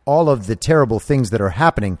that all of the terrible things that are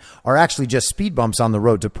happening are actually just speed bumps on the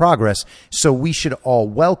road to progress, so we should all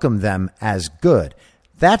welcome them as good.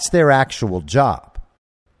 That's their actual job.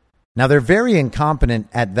 Now, they're very incompetent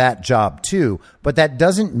at that job too, but that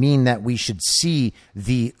doesn't mean that we should see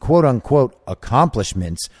the quote-unquote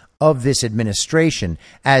accomplishments of this administration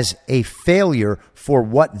as a failure for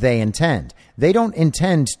what they intend. They don't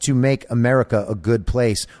intend to make America a good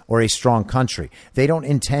place or a strong country. They don't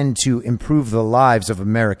intend to improve the lives of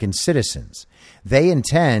American citizens. They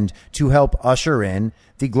intend to help usher in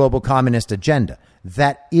the global communist agenda.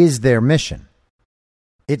 That is their mission.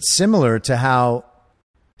 It's similar to how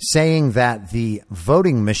saying that the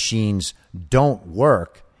voting machines don't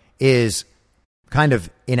work is kind of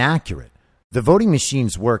inaccurate. The voting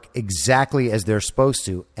machines work exactly as they're supposed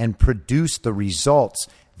to and produce the results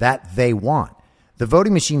that they want. The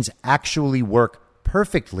voting machines actually work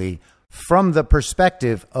perfectly from the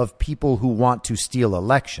perspective of people who want to steal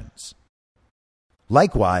elections.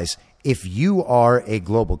 Likewise, if you are a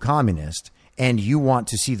global communist and you want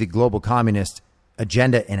to see the global communist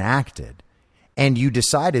agenda enacted, and you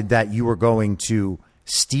decided that you were going to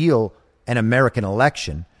steal an American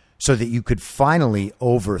election so that you could finally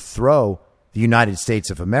overthrow the United States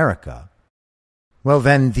of America, well,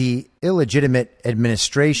 then the illegitimate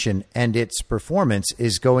administration and its performance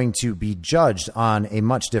is going to be judged on a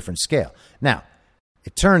much different scale. Now,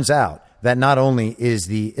 it turns out that not only is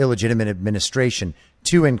the illegitimate administration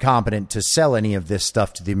too incompetent to sell any of this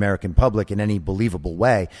stuff to the American public in any believable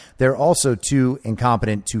way, they're also too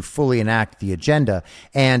incompetent to fully enact the agenda.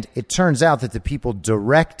 And it turns out that the people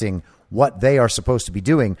directing what they are supposed to be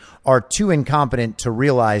doing are too incompetent to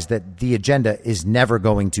realize that the agenda is never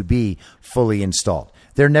going to be fully installed.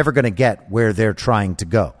 They're never going to get where they're trying to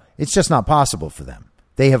go. It's just not possible for them.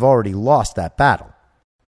 They have already lost that battle.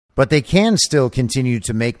 But they can still continue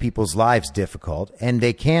to make people's lives difficult, and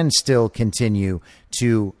they can still continue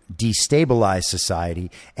to destabilize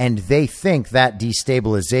society, and they think that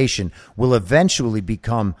destabilization will eventually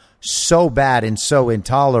become so bad and so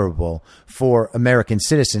intolerable for American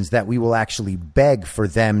citizens that we will actually beg for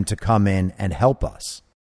them to come in and help us.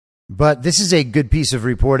 But this is a good piece of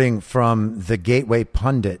reporting from the Gateway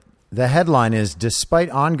Pundit. The headline is, despite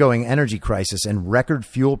ongoing energy crisis and record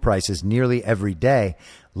fuel prices nearly every day,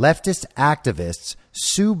 leftist activists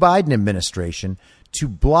sue Biden administration to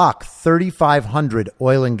block 3,500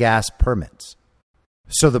 oil and gas permits.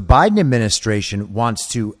 So the Biden administration wants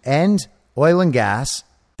to end oil and gas.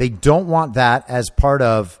 They don't want that as part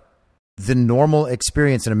of the normal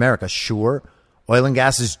experience in America. Sure, oil and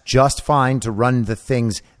gas is just fine to run the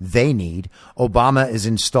things they need. Obama is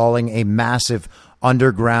installing a massive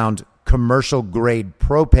underground commercial grade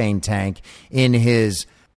propane tank in his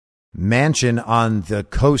mansion on the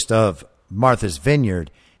coast of Martha's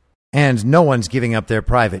Vineyard, and no one's giving up their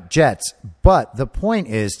private jets. But the point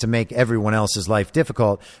is to make everyone else's life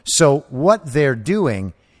difficult. So what they're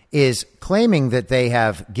doing is claiming that they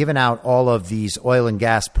have given out all of these oil and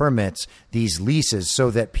gas permits, these leases,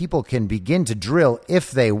 so that people can begin to drill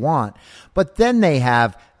if they want. But then they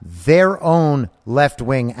have their own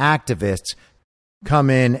left-wing activists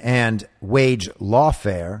come in and wage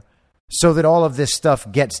lawfare so that all of this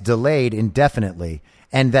stuff gets delayed indefinitely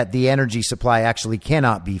and that the energy supply actually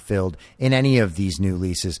cannot be filled in any of these new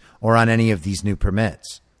leases or on any of these new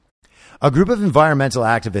permits. A group of environmental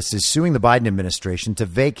activists is suing the Biden administration to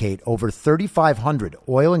vacate over 3,500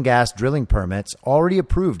 oil and gas drilling permits already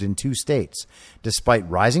approved in 2 states, despite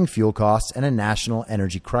rising fuel costs and a national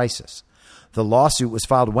energy crisis. The lawsuit was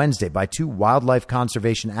filed Wednesday by 2 wildlife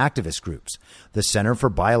conservation activist groups, the Center for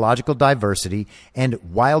Biological Diversity and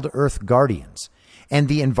Wild Earth Guardians, and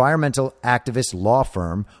the environmental activist law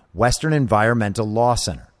firm Western Environmental Law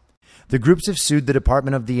Center. The groups have sued the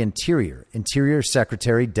Department of the Interior, Interior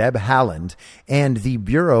Secretary Deb Haaland, and the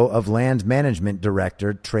Bureau of Land Management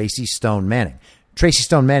Director Tracy Stone Manning. Tracy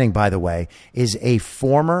Stone Manning, by the way, is a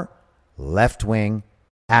former left-wing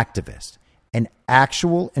activist, an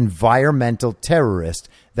actual environmental terrorist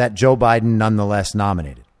that Joe Biden nonetheless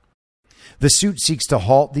nominated. The suit seeks to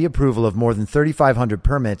halt the approval of more than 3,500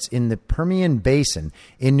 permits in the Permian Basin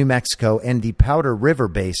in New Mexico and the Powder River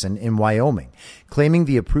Basin in Wyoming, claiming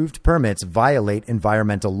the approved permits violate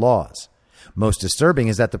environmental laws. Most disturbing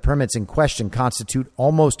is that the permits in question constitute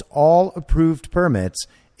almost all approved permits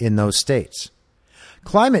in those states.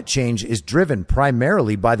 Climate change is driven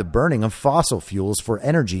primarily by the burning of fossil fuels for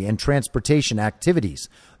energy and transportation activities,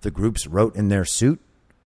 the groups wrote in their suit.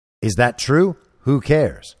 Is that true? Who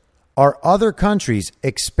cares? Are other countries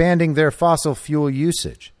expanding their fossil fuel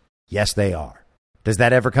usage? Yes, they are. Does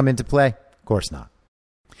that ever come into play? Of course not.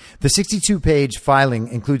 The 62-page filing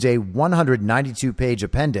includes a 192-page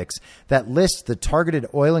appendix that lists the targeted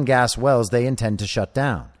oil and gas wells they intend to shut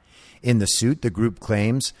down. In the suit, the group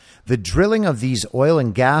claims the drilling of these oil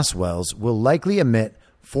and gas wells will likely emit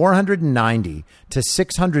 490 to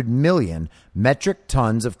 600 million metric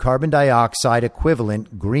tons of carbon dioxide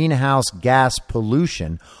equivalent greenhouse gas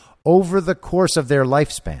pollution over the course of their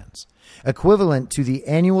lifespans, equivalent to the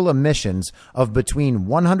annual emissions of between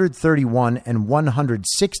 131 and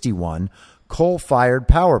 161 coal-fired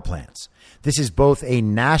power plants. This is both a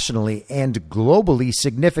nationally and globally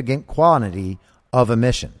significant quantity of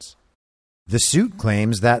emissions. The suit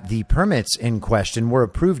claims that the permits in question were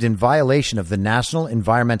approved in violation of the National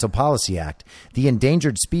Environmental Policy Act, the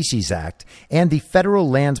Endangered Species Act, and the Federal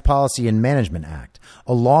Land Policy and Management Act,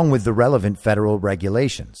 along with the relevant federal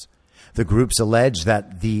regulations. The groups allege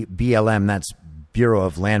that the BLM, that's Bureau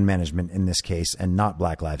of Land Management in this case, and not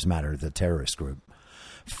Black Lives Matter, the terrorist group,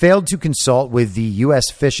 failed to consult with the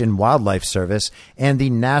U.S. Fish and Wildlife Service and the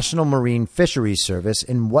National Marine Fisheries Service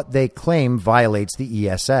in what they claim violates the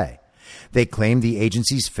ESA. They claim the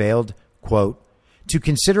agencies failed, quote, to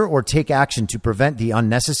consider or take action to prevent the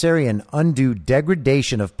unnecessary and undue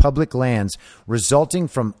degradation of public lands resulting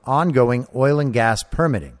from ongoing oil and gas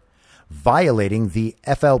permitting, violating the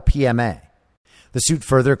FLPMA. The suit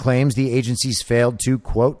further claims the agencies failed to,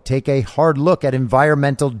 quote, take a hard look at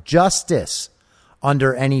environmental justice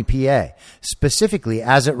under NEPA, specifically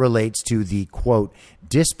as it relates to the, quote,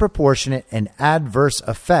 disproportionate and adverse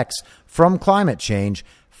effects from climate change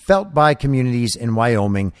felt by communities in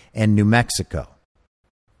Wyoming and New Mexico.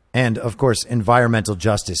 And, of course, environmental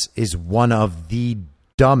justice is one of the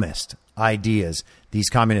dumbest ideas these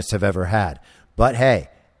communists have ever had. But hey,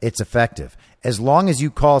 it's effective. As long as you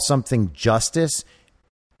call something justice,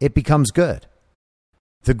 it becomes good.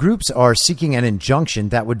 The groups are seeking an injunction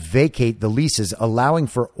that would vacate the leases allowing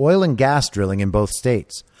for oil and gas drilling in both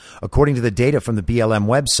states. According to the data from the BLM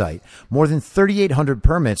website, more than 3,800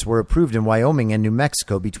 permits were approved in Wyoming and New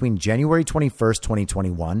Mexico between January 21st,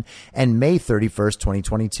 2021 and May 31st,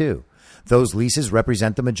 2022. Those leases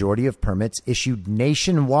represent the majority of permits issued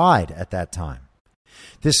nationwide at that time.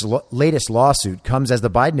 This latest lawsuit comes as the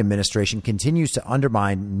Biden administration continues to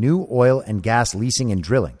undermine new oil and gas leasing and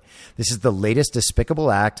drilling. This is the latest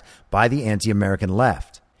despicable act by the anti-American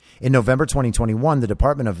left. In November 2021, the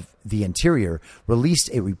Department of the Interior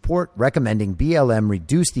released a report recommending BLM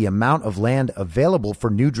reduce the amount of land available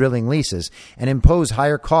for new drilling leases and impose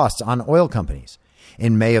higher costs on oil companies.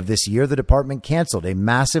 In May of this year, the department canceled a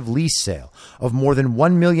massive lease sale of more than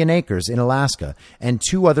 1 million acres in Alaska and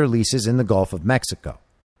 2 other leases in the Gulf of Mexico.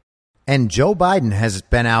 And Joe Biden has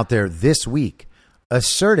been out there this week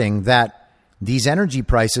asserting that these energy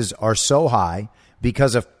prices are so high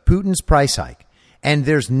because of Putin's price hike. And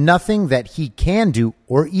there's nothing that he can do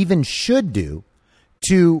or even should do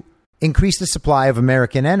to increase the supply of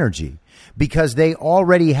American energy because they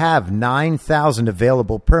already have 9,000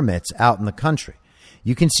 available permits out in the country.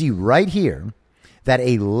 You can see right here that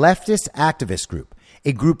a leftist activist group,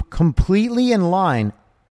 a group completely in line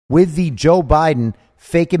with the Joe Biden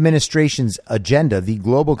fake administration's agenda, the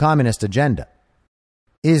global communist agenda,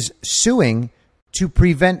 is suing to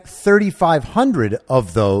prevent 3,500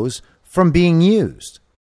 of those from being used.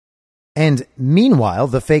 And meanwhile,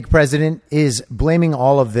 the fake president is blaming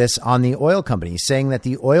all of this on the oil companies, saying that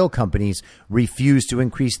the oil companies refuse to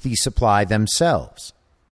increase the supply themselves,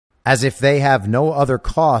 as if they have no other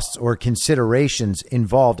costs or considerations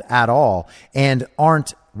involved at all and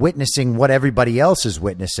aren't witnessing what everybody else is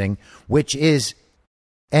witnessing, which is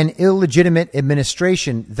an illegitimate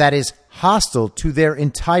administration that is hostile to their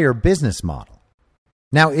entire business model.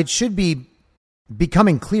 Now, it should be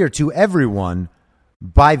becoming clear to everyone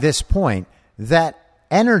by this point that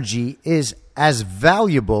energy is as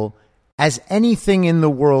valuable as anything in the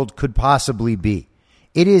world could possibly be.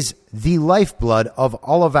 It is the lifeblood of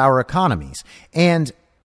all of our economies. And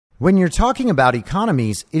when you're talking about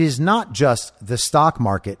economies, it is not just the stock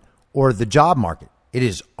market or the job market. It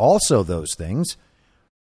is also those things,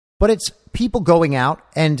 but it's people going out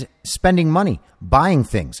and spending money, buying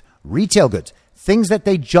things, retail goods, things that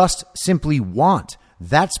they just simply want.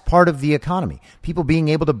 That's part of the economy. People being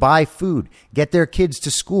able to buy food, get their kids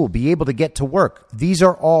to school, be able to get to work. These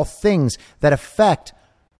are all things that affect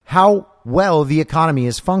how well the economy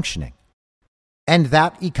is functioning. And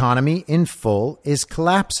that economy in full is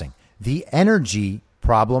collapsing. The energy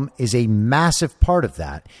problem is a massive part of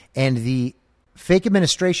that, and the fake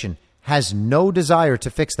administration has no desire to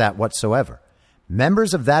fix that whatsoever.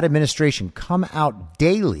 Members of that administration come out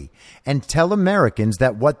daily and tell Americans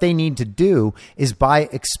that what they need to do is buy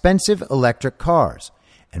expensive electric cars.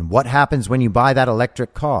 And what happens when you buy that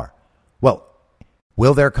electric car? Well,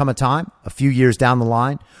 will there come a time, a few years down the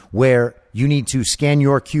line, where you need to scan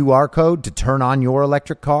your QR code to turn on your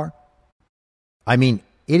electric car? I mean,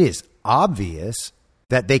 it is obvious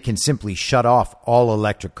that they can simply shut off all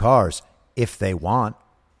electric cars if they want.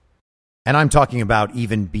 And I'm talking about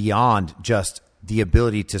even beyond just the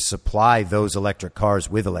ability to supply those electric cars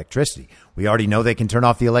with electricity. We already know they can turn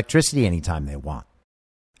off the electricity anytime they want.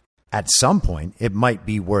 At some point, it might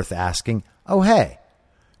be worth asking, oh, hey,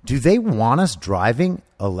 do they want us driving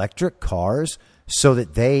electric cars so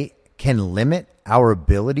that they can limit our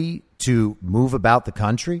ability to move about the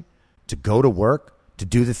country, to go to work, to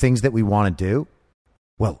do the things that we want to do?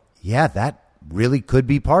 Well, yeah, that really could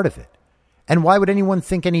be part of it. And why would anyone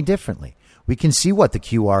think any differently? We can see what the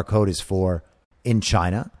QR code is for in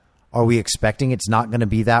China. Are we expecting it's not going to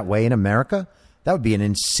be that way in America? That would be an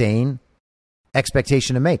insane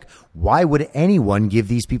expectation to make. Why would anyone give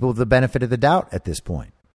these people the benefit of the doubt at this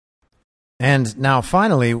point? And now,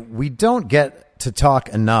 finally, we don't get to talk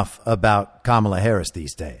enough about Kamala Harris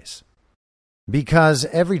these days, because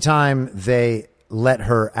every time they let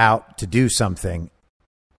her out to do something,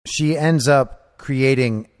 she ends up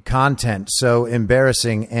creating content so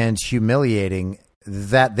embarrassing and humiliating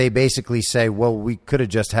that they basically say, well, we could have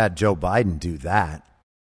just had Joe Biden do that.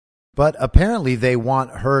 But apparently they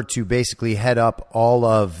want her to basically head up all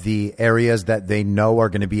of the areas that they know are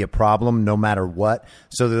going to be a problem no matter what,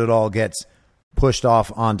 so that it all gets pushed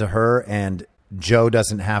off onto her and Joe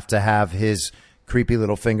doesn't have to have his creepy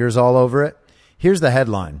little fingers all over it. Here's the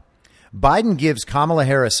headline. Biden gives Kamala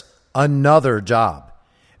Harris another job.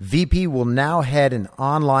 VP will now head an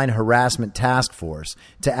online harassment task force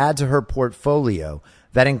to add to her portfolio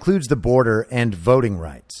that includes the border and voting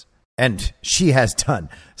rights. And she has done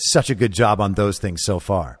such a good job on those things so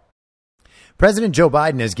far. President Joe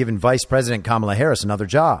Biden has given Vice President Kamala Harris another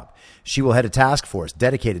job. She will head a task force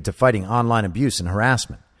dedicated to fighting online abuse and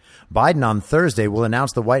harassment. Biden on Thursday will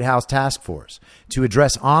announce the White House task force to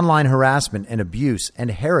address online harassment and abuse, and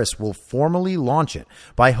Harris will formally launch it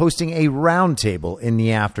by hosting a roundtable in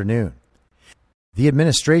the afternoon. The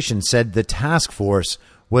administration said the task force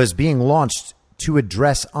was being launched to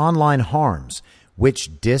address online harms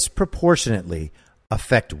which disproportionately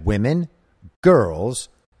affect women, girls,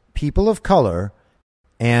 people of color,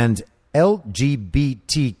 and LGBTQI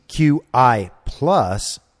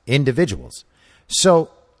plus individuals.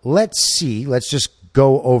 So let's just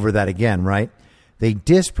go over that again, right? They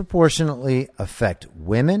disproportionately affect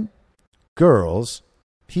women, girls,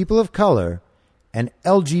 people of color, and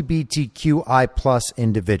LGBTQI plus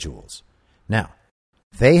individuals. Now,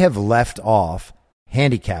 they have left off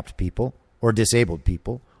handicapped people or disabled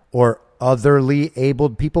people or otherly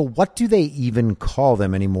abled people. What do they even call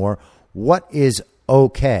them anymore? What is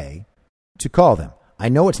okay to call them? I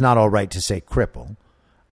know it's not all right to say cripple.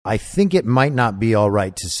 I think it might not be all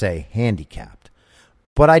right to say handicapped,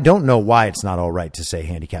 but I don't know why it's not all right to say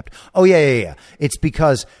handicapped. Oh, yeah. It's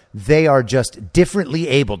because they are just differently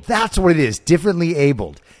abled. That's what it is. Differently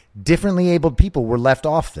abled. Differently abled people were left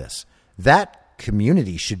off this. That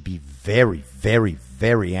community should be very, very,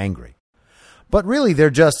 very angry. But really, they're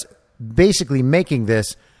just basically making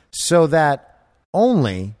this so that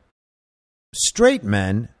only straight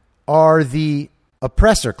men are the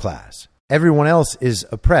oppressor class. Everyone else is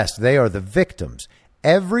oppressed. They are the victims.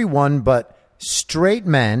 Everyone but straight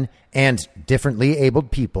men and differently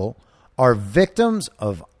abled people are victims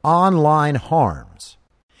of online harms.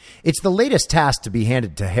 It's the latest task to be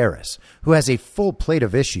handed to Harris, who has a full plate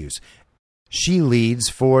of issues she leads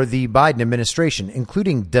for the Biden administration,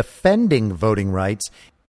 including defending voting rights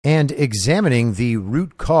and examining the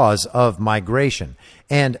root cause of migration.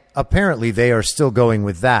 And apparently they are still going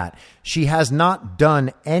with that. She has not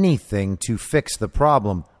done anything to fix the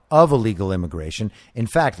problem of illegal immigration. In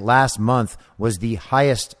fact, last month was the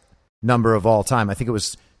highest number of all time. I think it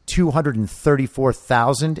was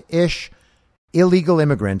 234,000-ish illegal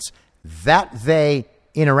immigrants that they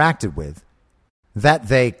interacted with, that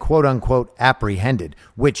they quote unquote apprehended,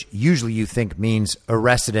 which usually you think means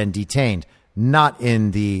arrested and detained, not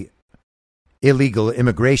in the illegal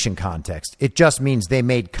immigration context. It just means they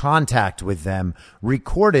made contact with them,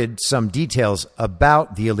 recorded some details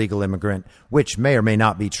about the illegal immigrant, which may or may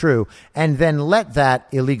not be true, and then let that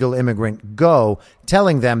illegal immigrant go,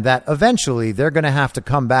 telling them that eventually they're going to have to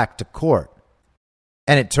come back to court.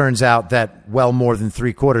 And it turns out that well more than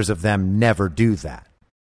 3/4 of them never do that.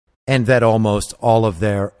 and that almost all of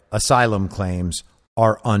their asylum claims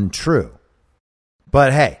are untrue.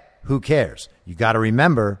 But hey, who cares? You got to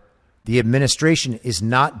remember, the administration is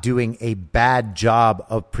not doing a bad job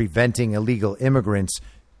of preventing illegal immigrants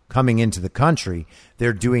coming into the country.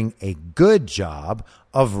 They're doing a good job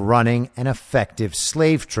of running an effective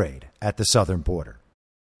slave trade at the southern border.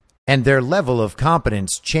 And their level of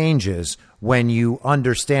competence changes when you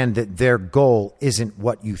understand that their goal isn't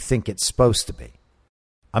what you think it's supposed to be.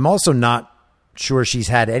 I'm also not sure she's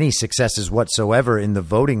had any successes whatsoever in the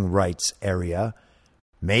voting rights area.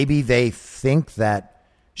 Maybe they think that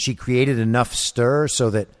she created enough stir so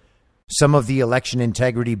that some of the election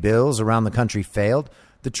integrity bills around the country failed.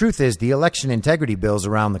 The truth is, the election integrity bills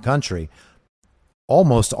around the country,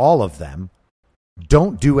 almost all of them,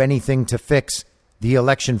 don't do anything to fix the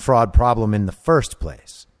election fraud problem in the first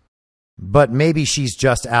place. But maybe she's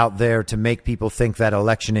just out there to make people think that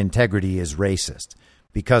election integrity is racist.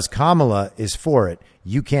 Because Kamala is for it,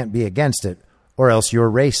 you can't be against it, or else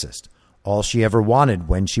you're racist. All she ever wanted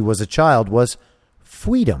when she was a child was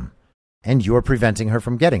freedom, and you're preventing her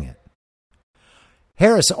from getting it.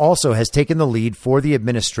 Harris also has taken the lead for the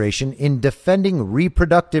administration in defending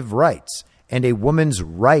reproductive rights and a woman's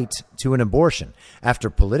right to an abortion, after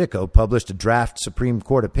Politico published a draft Supreme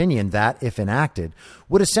Court opinion that, if enacted,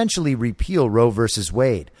 would essentially repeal Roe v.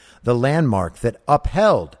 Wade, the landmark that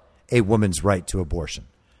upheld a woman's right to abortion.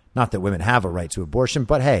 Not that women have a right to abortion,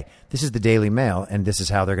 but hey, this is the Daily Mail, and this is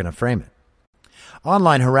how they're going to frame it.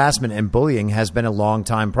 Online harassment and bullying has been a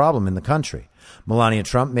long-time problem in the country. Melania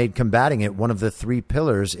Trump made combating it one of the 3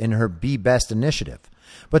 pillars in her Be Best initiative.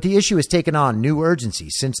 But the issue has taken on new urgency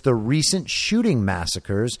since the recent shooting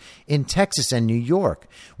massacres in Texas and New York,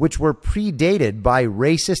 which were predated by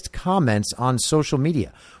racist comments on social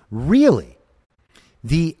media. Really?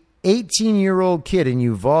 The 18-year-old kid in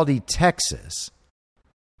Uvalde, Texas,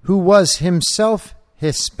 who was himself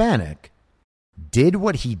Hispanic, did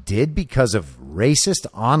what he did because of racist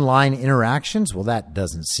online interactions? Well, that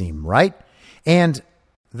doesn't seem right. And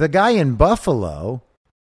the guy in Buffalo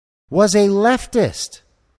was a leftist.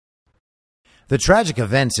 The tragic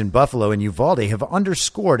events in Buffalo and Uvalde have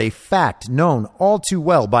underscored a fact known all too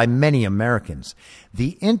well by many Americans.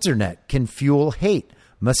 The internet can fuel hate,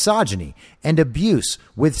 misogyny, and abuse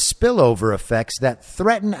with spillover effects that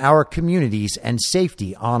threaten our communities and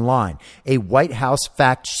safety online, a White House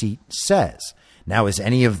fact sheet says. Now, is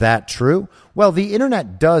any of that true? Well, the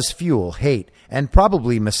internet does fuel hate and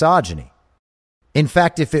probably misogyny. In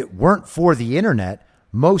fact, if it weren't for the internet,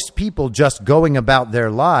 most people just going about their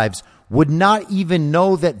lives would not even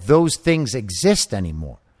know that those things exist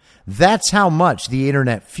anymore. That's how much the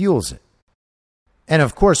internet fuels it. And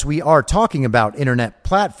of course, we are talking about internet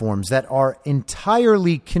platforms that are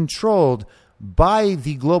entirely controlled by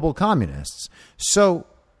the global communists. So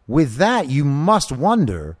with that, you must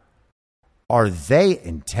wonder, are they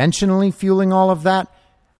intentionally fueling all of that?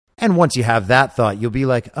 And once you have that thought, you'll be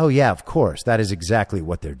like, oh yeah, of course, that is exactly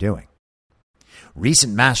what they're doing.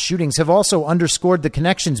 Recent mass shootings have also underscored the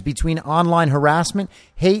connections between online harassment,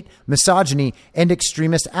 hate, misogyny, and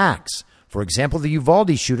extremist acts. For example, the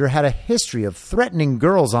Uvalde shooter had a history of threatening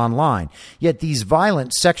girls online, yet these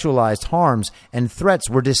violent sexualized harms and threats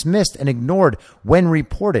were dismissed and ignored when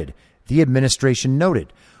reported, the administration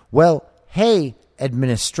noted. Well, hey,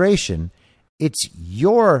 administration, it's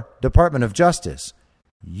your Department of Justice,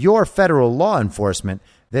 your federal law enforcement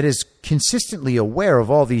that is consistently aware of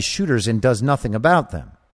all these shooters and does nothing about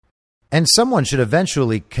them. And someone should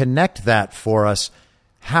eventually connect that for us,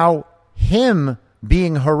 how him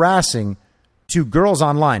being harassing to girls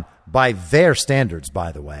online, by their standards,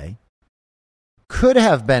 by the way, could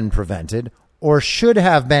have been prevented or should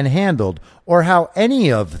have been handled, or how any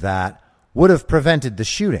of that would have prevented the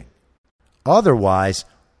shooting. Otherwise,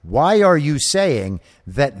 why are you saying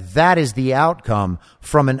that that is the outcome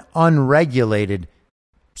from an unregulated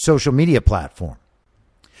social media platform?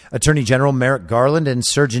 Attorney General Merrick Garland and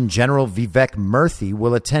Surgeon General Vivek Murthy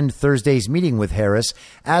will attend Thursday's meeting with Harris,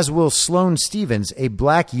 as will Sloane Stephens, a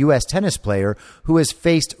black U.S. tennis player who has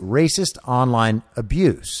faced racist online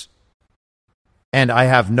abuse. And I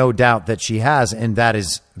have no doubt that she has, and that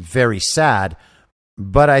is very sad.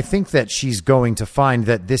 But I think that she's going to find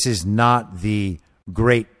that this is not the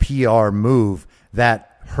great PR move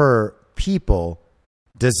that her people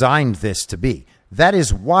designed this to be. That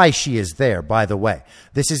is why she is there, by the way.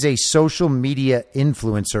 This is a social media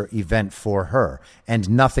influencer event for her and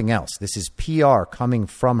nothing else. This is PR coming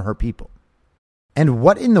from her people. And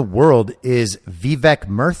what in the world is Vivek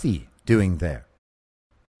Murthy doing there?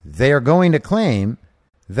 They are going to claim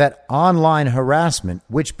that online harassment,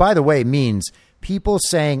 which, by the way, means people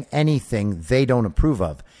saying anything they don't approve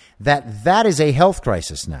of, that is a health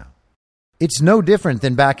crisis now. It's no different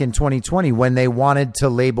than back in 2020 when they wanted to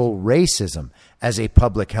label racism as a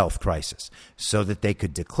public health crisis so that they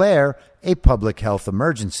could declare a public health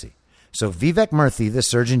emergency. So Vivek Murthy, the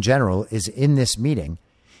Surgeon General, is in this meeting.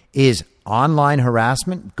 Is online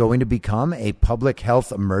harassment going to become a public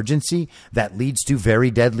health emergency that leads to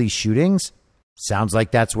very deadly shootings? Sounds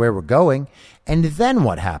like that's where we're going. And then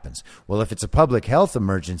what happens? Well, if it's a public health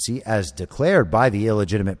emergency as declared by the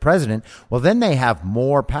illegitimate president, well, then they have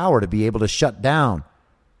more power to be able to shut down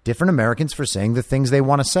different Americans for saying the things they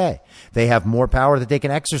want to say. They have more power that they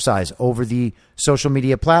can exercise over the social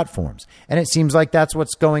media platforms. And it seems like that's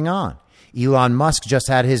what's going on. Elon Musk just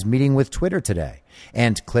had his meeting with Twitter today,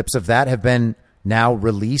 and clips of that have been now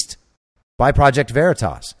released by Project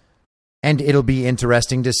Veritas. And it'll be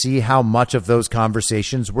interesting to see how much of those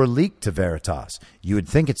conversations were leaked to Veritas. You would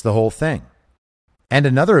think it's the whole thing. And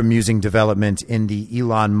another amusing development in the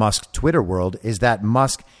Elon Musk Twitter world is that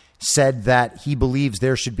Musk said that he believes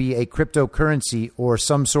there should be a cryptocurrency or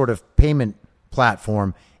some sort of payment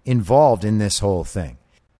platform involved in this whole thing.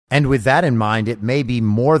 And with that in mind, it may be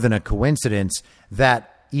more than a coincidence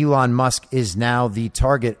that Elon Musk is now the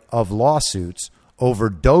target of lawsuits over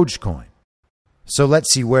Dogecoin. So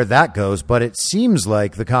let's see where that goes. But it seems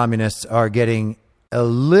like the communists are getting a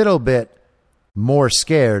little bit more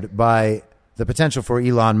scared by the potential for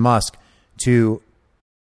Elon Musk to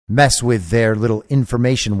mess with their little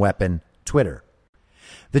information weapon, Twitter.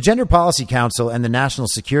 The Gender Policy Council and the National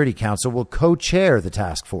Security Council will co-chair the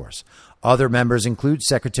task force. Other members include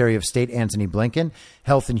Secretary of State Antony Blinken,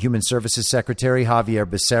 Health and Human Services Secretary Javier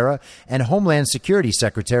Becerra, and Homeland Security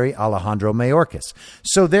Secretary Alejandro Mayorkas.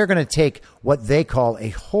 So they're going to take what they call a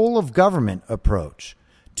whole of government approach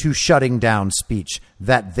to shutting down speech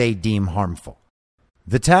that they deem harmful.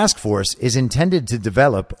 The task force is intended to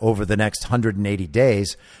develop over the next 180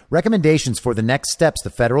 days recommendations for the next steps the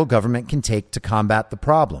federal government can take to combat the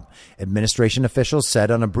problem, administration officials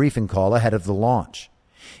said on a briefing call ahead of the launch.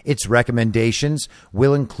 Its recommendations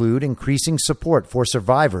will include increasing support for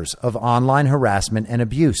survivors of online harassment and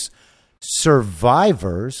abuse.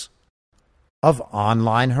 Survivors of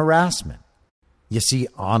online harassment. You see,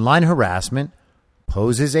 online harassment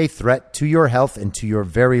poses a threat to your health and to your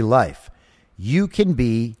very life. You can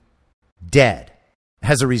be dead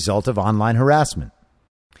as a result of online harassment.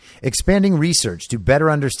 Expanding research to better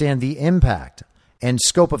understand the impact and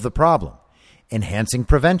scope of the problem. Enhancing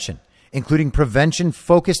prevention, including prevention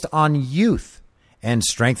focused on youth, and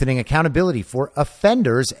strengthening accountability for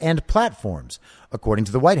offenders and platforms, according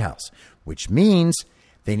to the White House, which means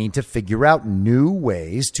they need to figure out new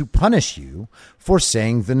ways to punish you for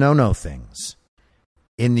saying the no-no things.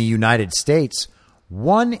 In the United States,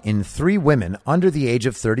 1 in 3 women under the age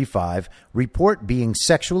of 35 report being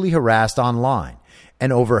sexually harassed online,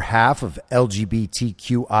 and over half of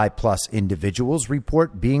LGBTQI plus individuals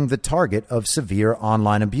report being the target of severe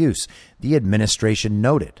online abuse, the administration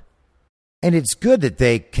noted. And it's good that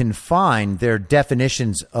they confine their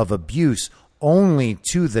definitions of abuse only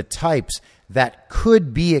to the types that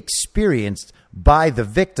could be experienced by the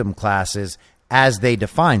victim classes as they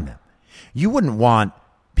define them. You wouldn't want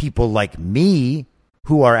people like me,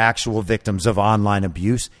 who are actual victims of online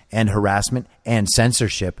abuse and harassment and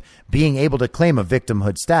censorship, being able to claim a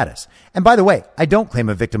victimhood status. And by the way, I don't claim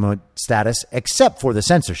a victimhood status except for the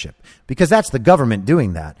censorship, because that's the government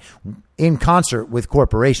doing that in concert with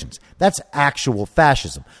corporations. That's actual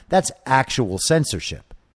fascism. That's actual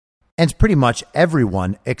censorship. And pretty much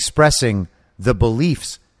everyone expressing the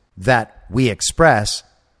beliefs that we express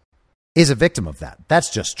is a victim of that. That's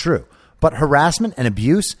just true. But harassment and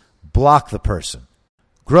abuse block the person.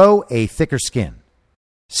 Grow a thicker skin,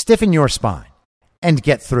 stiffen your spine, and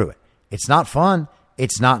get through it. It's not fun.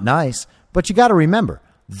 It's not nice. But you got to remember,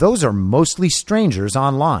 those are mostly strangers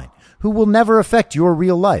online who will never affect your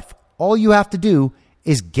real life. All you have to do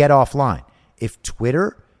is get offline. If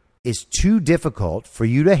Twitter is too difficult for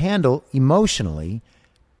you to handle emotionally,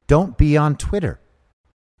 don't be on Twitter.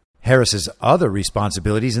 Harris's other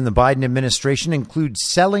responsibilities in the Biden administration include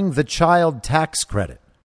selling the child tax credit.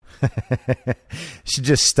 Should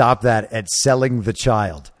just stop that at selling the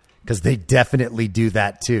child, because they definitely do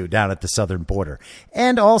that too down at the southern border.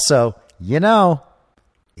 And also,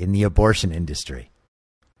 in the abortion industry.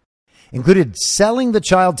 Included selling the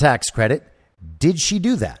child tax credit. Did she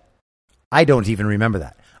do that? I don't even remember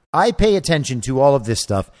that. I pay attention to all of this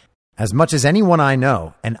stuff as much as anyone I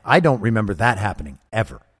know, and I don't remember that happening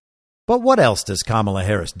ever. But what else does Kamala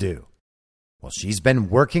Harris do? Well, she's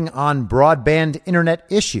been working on broadband internet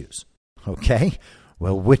issues. Okay,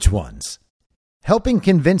 well, which ones? Helping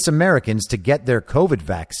convince Americans to get their COVID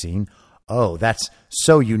vaccine Oh, that's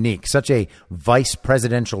so unique. Such a vice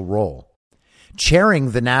presidential role.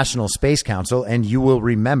 Chairing the National Space Council, and you will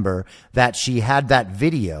remember that she had that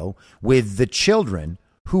video with the children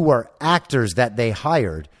who were actors that they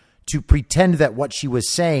hired to pretend that what she was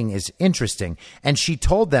saying is interesting. And she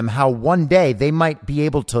told them how one day they might be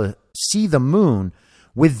able to see the moon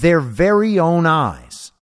with their very own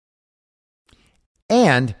eyes.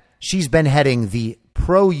 And she's been heading the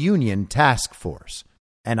pro-union task force.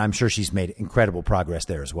 And I'm sure she's made incredible progress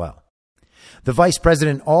there as well. The vice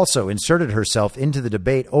president also inserted herself into the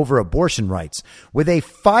debate over abortion rights with a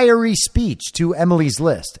fiery speech to Emily's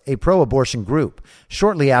List, a pro-abortion group,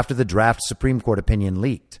 shortly after the draft Supreme Court opinion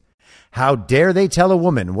leaked. How dare they tell a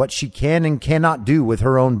woman what she can and cannot do with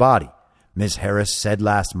her own body, Ms. Harris said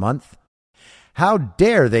last month. How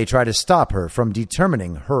dare they try to stop her from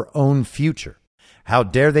determining her own future? How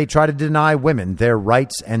dare they try to deny women their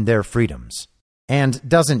rights and their freedoms? And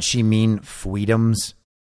doesn't she mean freedoms?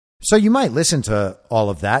 So you might listen to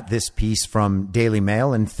all of that, this piece from Daily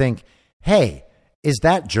Mail, and think, hey, is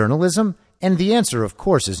that journalism? And the answer, of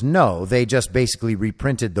course, is no. They just basically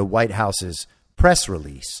reprinted the White House's press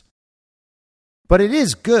release. But it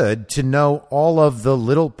is good to know all of the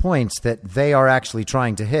little points that they are actually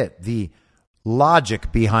trying to hit, the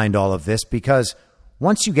logic behind all of this, because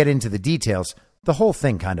once you get into the details, the whole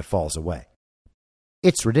thing kind of falls away.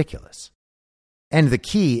 It's ridiculous. And the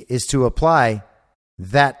key is to apply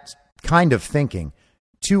that kind of thinking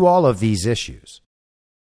to all of these issues.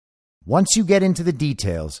 Once you get into the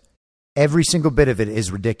details, every single bit of it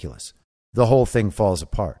is ridiculous. The whole thing falls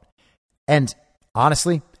apart. And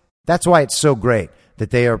honestly, that's why it's so great that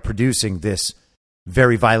they are producing this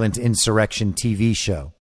very violent insurrection TV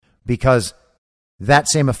show, because that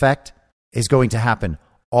same effect is going to happen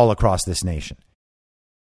all across this nation.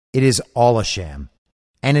 It is all a sham,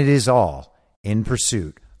 and it is all in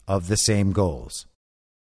pursuit of the same goals.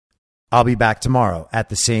 I'll be back tomorrow at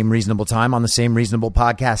the same reasonable time on the same reasonable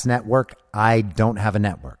podcast network. I don't have a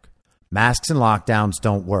network. Masks and lockdowns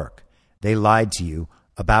don't work. They lied to you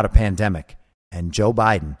about a pandemic, and Joe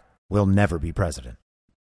Biden will never be president.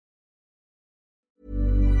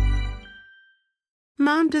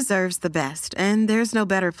 Mom deserves the best, and there's no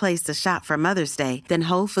better place to shop for Mother's Day than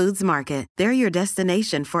Whole Foods Market. They're your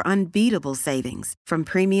destination for unbeatable savings, from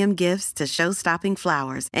premium gifts to show-stopping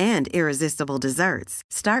flowers and irresistible desserts.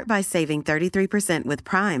 Start by saving 33% with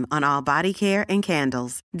Prime on all body care and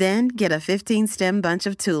candles. Then get a 15-stem bunch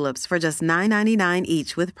of tulips for just $9.99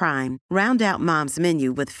 each with Prime. Round out Mom's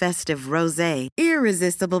menu with festive rosé,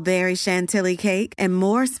 irresistible berry chantilly cake, and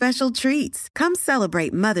more special treats. Come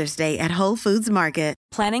celebrate Mother's Day at Whole Foods Market.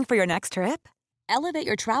 Planning for your next trip? Elevate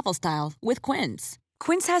your travel style with Quince.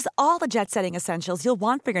 Quince has all the jet-setting essentials you'll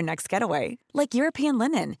want for your next getaway, like European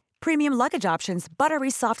linen, premium luggage options, buttery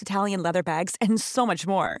soft Italian leather bags, and so much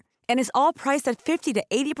more. And is all priced at 50 to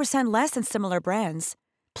 80% less than similar brands.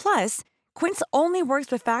 Plus, Quince only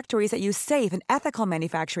works with factories that use safe and ethical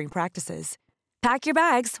manufacturing practices. Pack your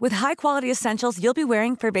bags with high-quality essentials you'll be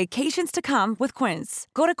wearing for vacations to come with Quince.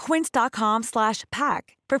 Go to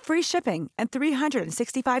quince.com/pack for free shipping and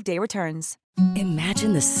 365-day returns.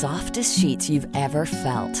 Imagine the softest sheets you've ever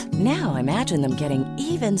felt. Now imagine them getting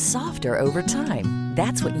even softer over time.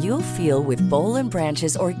 That's what you'll feel with Boll &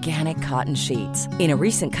 Branch's organic cotton sheets. In a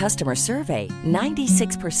recent customer survey,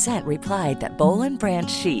 96% replied that Boll & Branch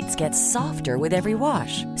sheets get softer with every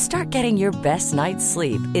wash. Start getting your best night's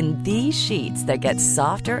sleep in these sheets that get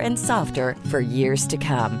softer and softer for years to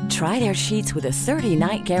come. Try their sheets with a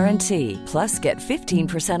 30-night guarantee. Plus, get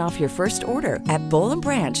 15% off your first order at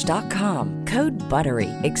bollandbranch.com. Code BUTTERY.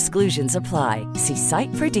 Exclusions apply. See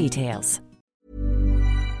site for details.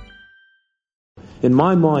 In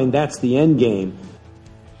my mind, that's the end game.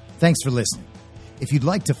 Thanks for listening. If you'd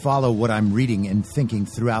like to follow what I'm reading and thinking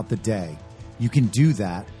throughout the day, you can do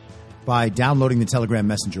that by downloading the Telegram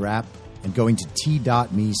Messenger app and going to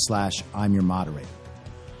t.me/I'm your moderator.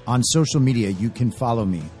 On social media, you can follow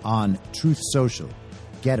me on Truth Social,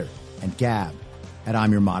 Getter, and Gab at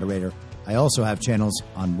I'm your moderator. I also have channels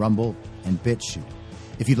on Rumble and BitChute.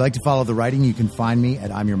 If you'd like to follow the writing, you can find me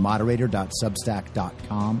at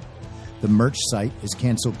imyourmoderator.substack.com. The merch site is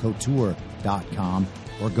cancelcouture.com,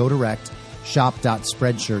 or go direct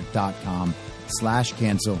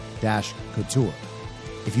shop.spreadshirt.com/cancel-couture.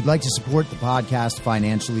 If you'd like to support the podcast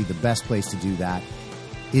financially, the best place to do that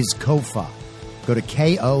is Ko-Fi. Go to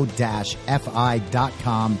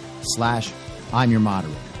ko-fi.com/I'm your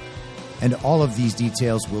moderator. And all of these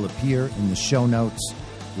details will appear in the show notes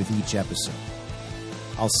with each episode.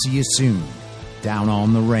 I'll see you soon down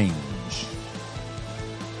on the range.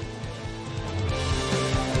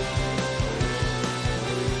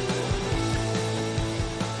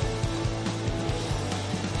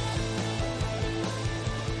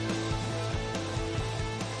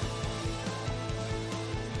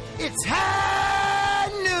 It's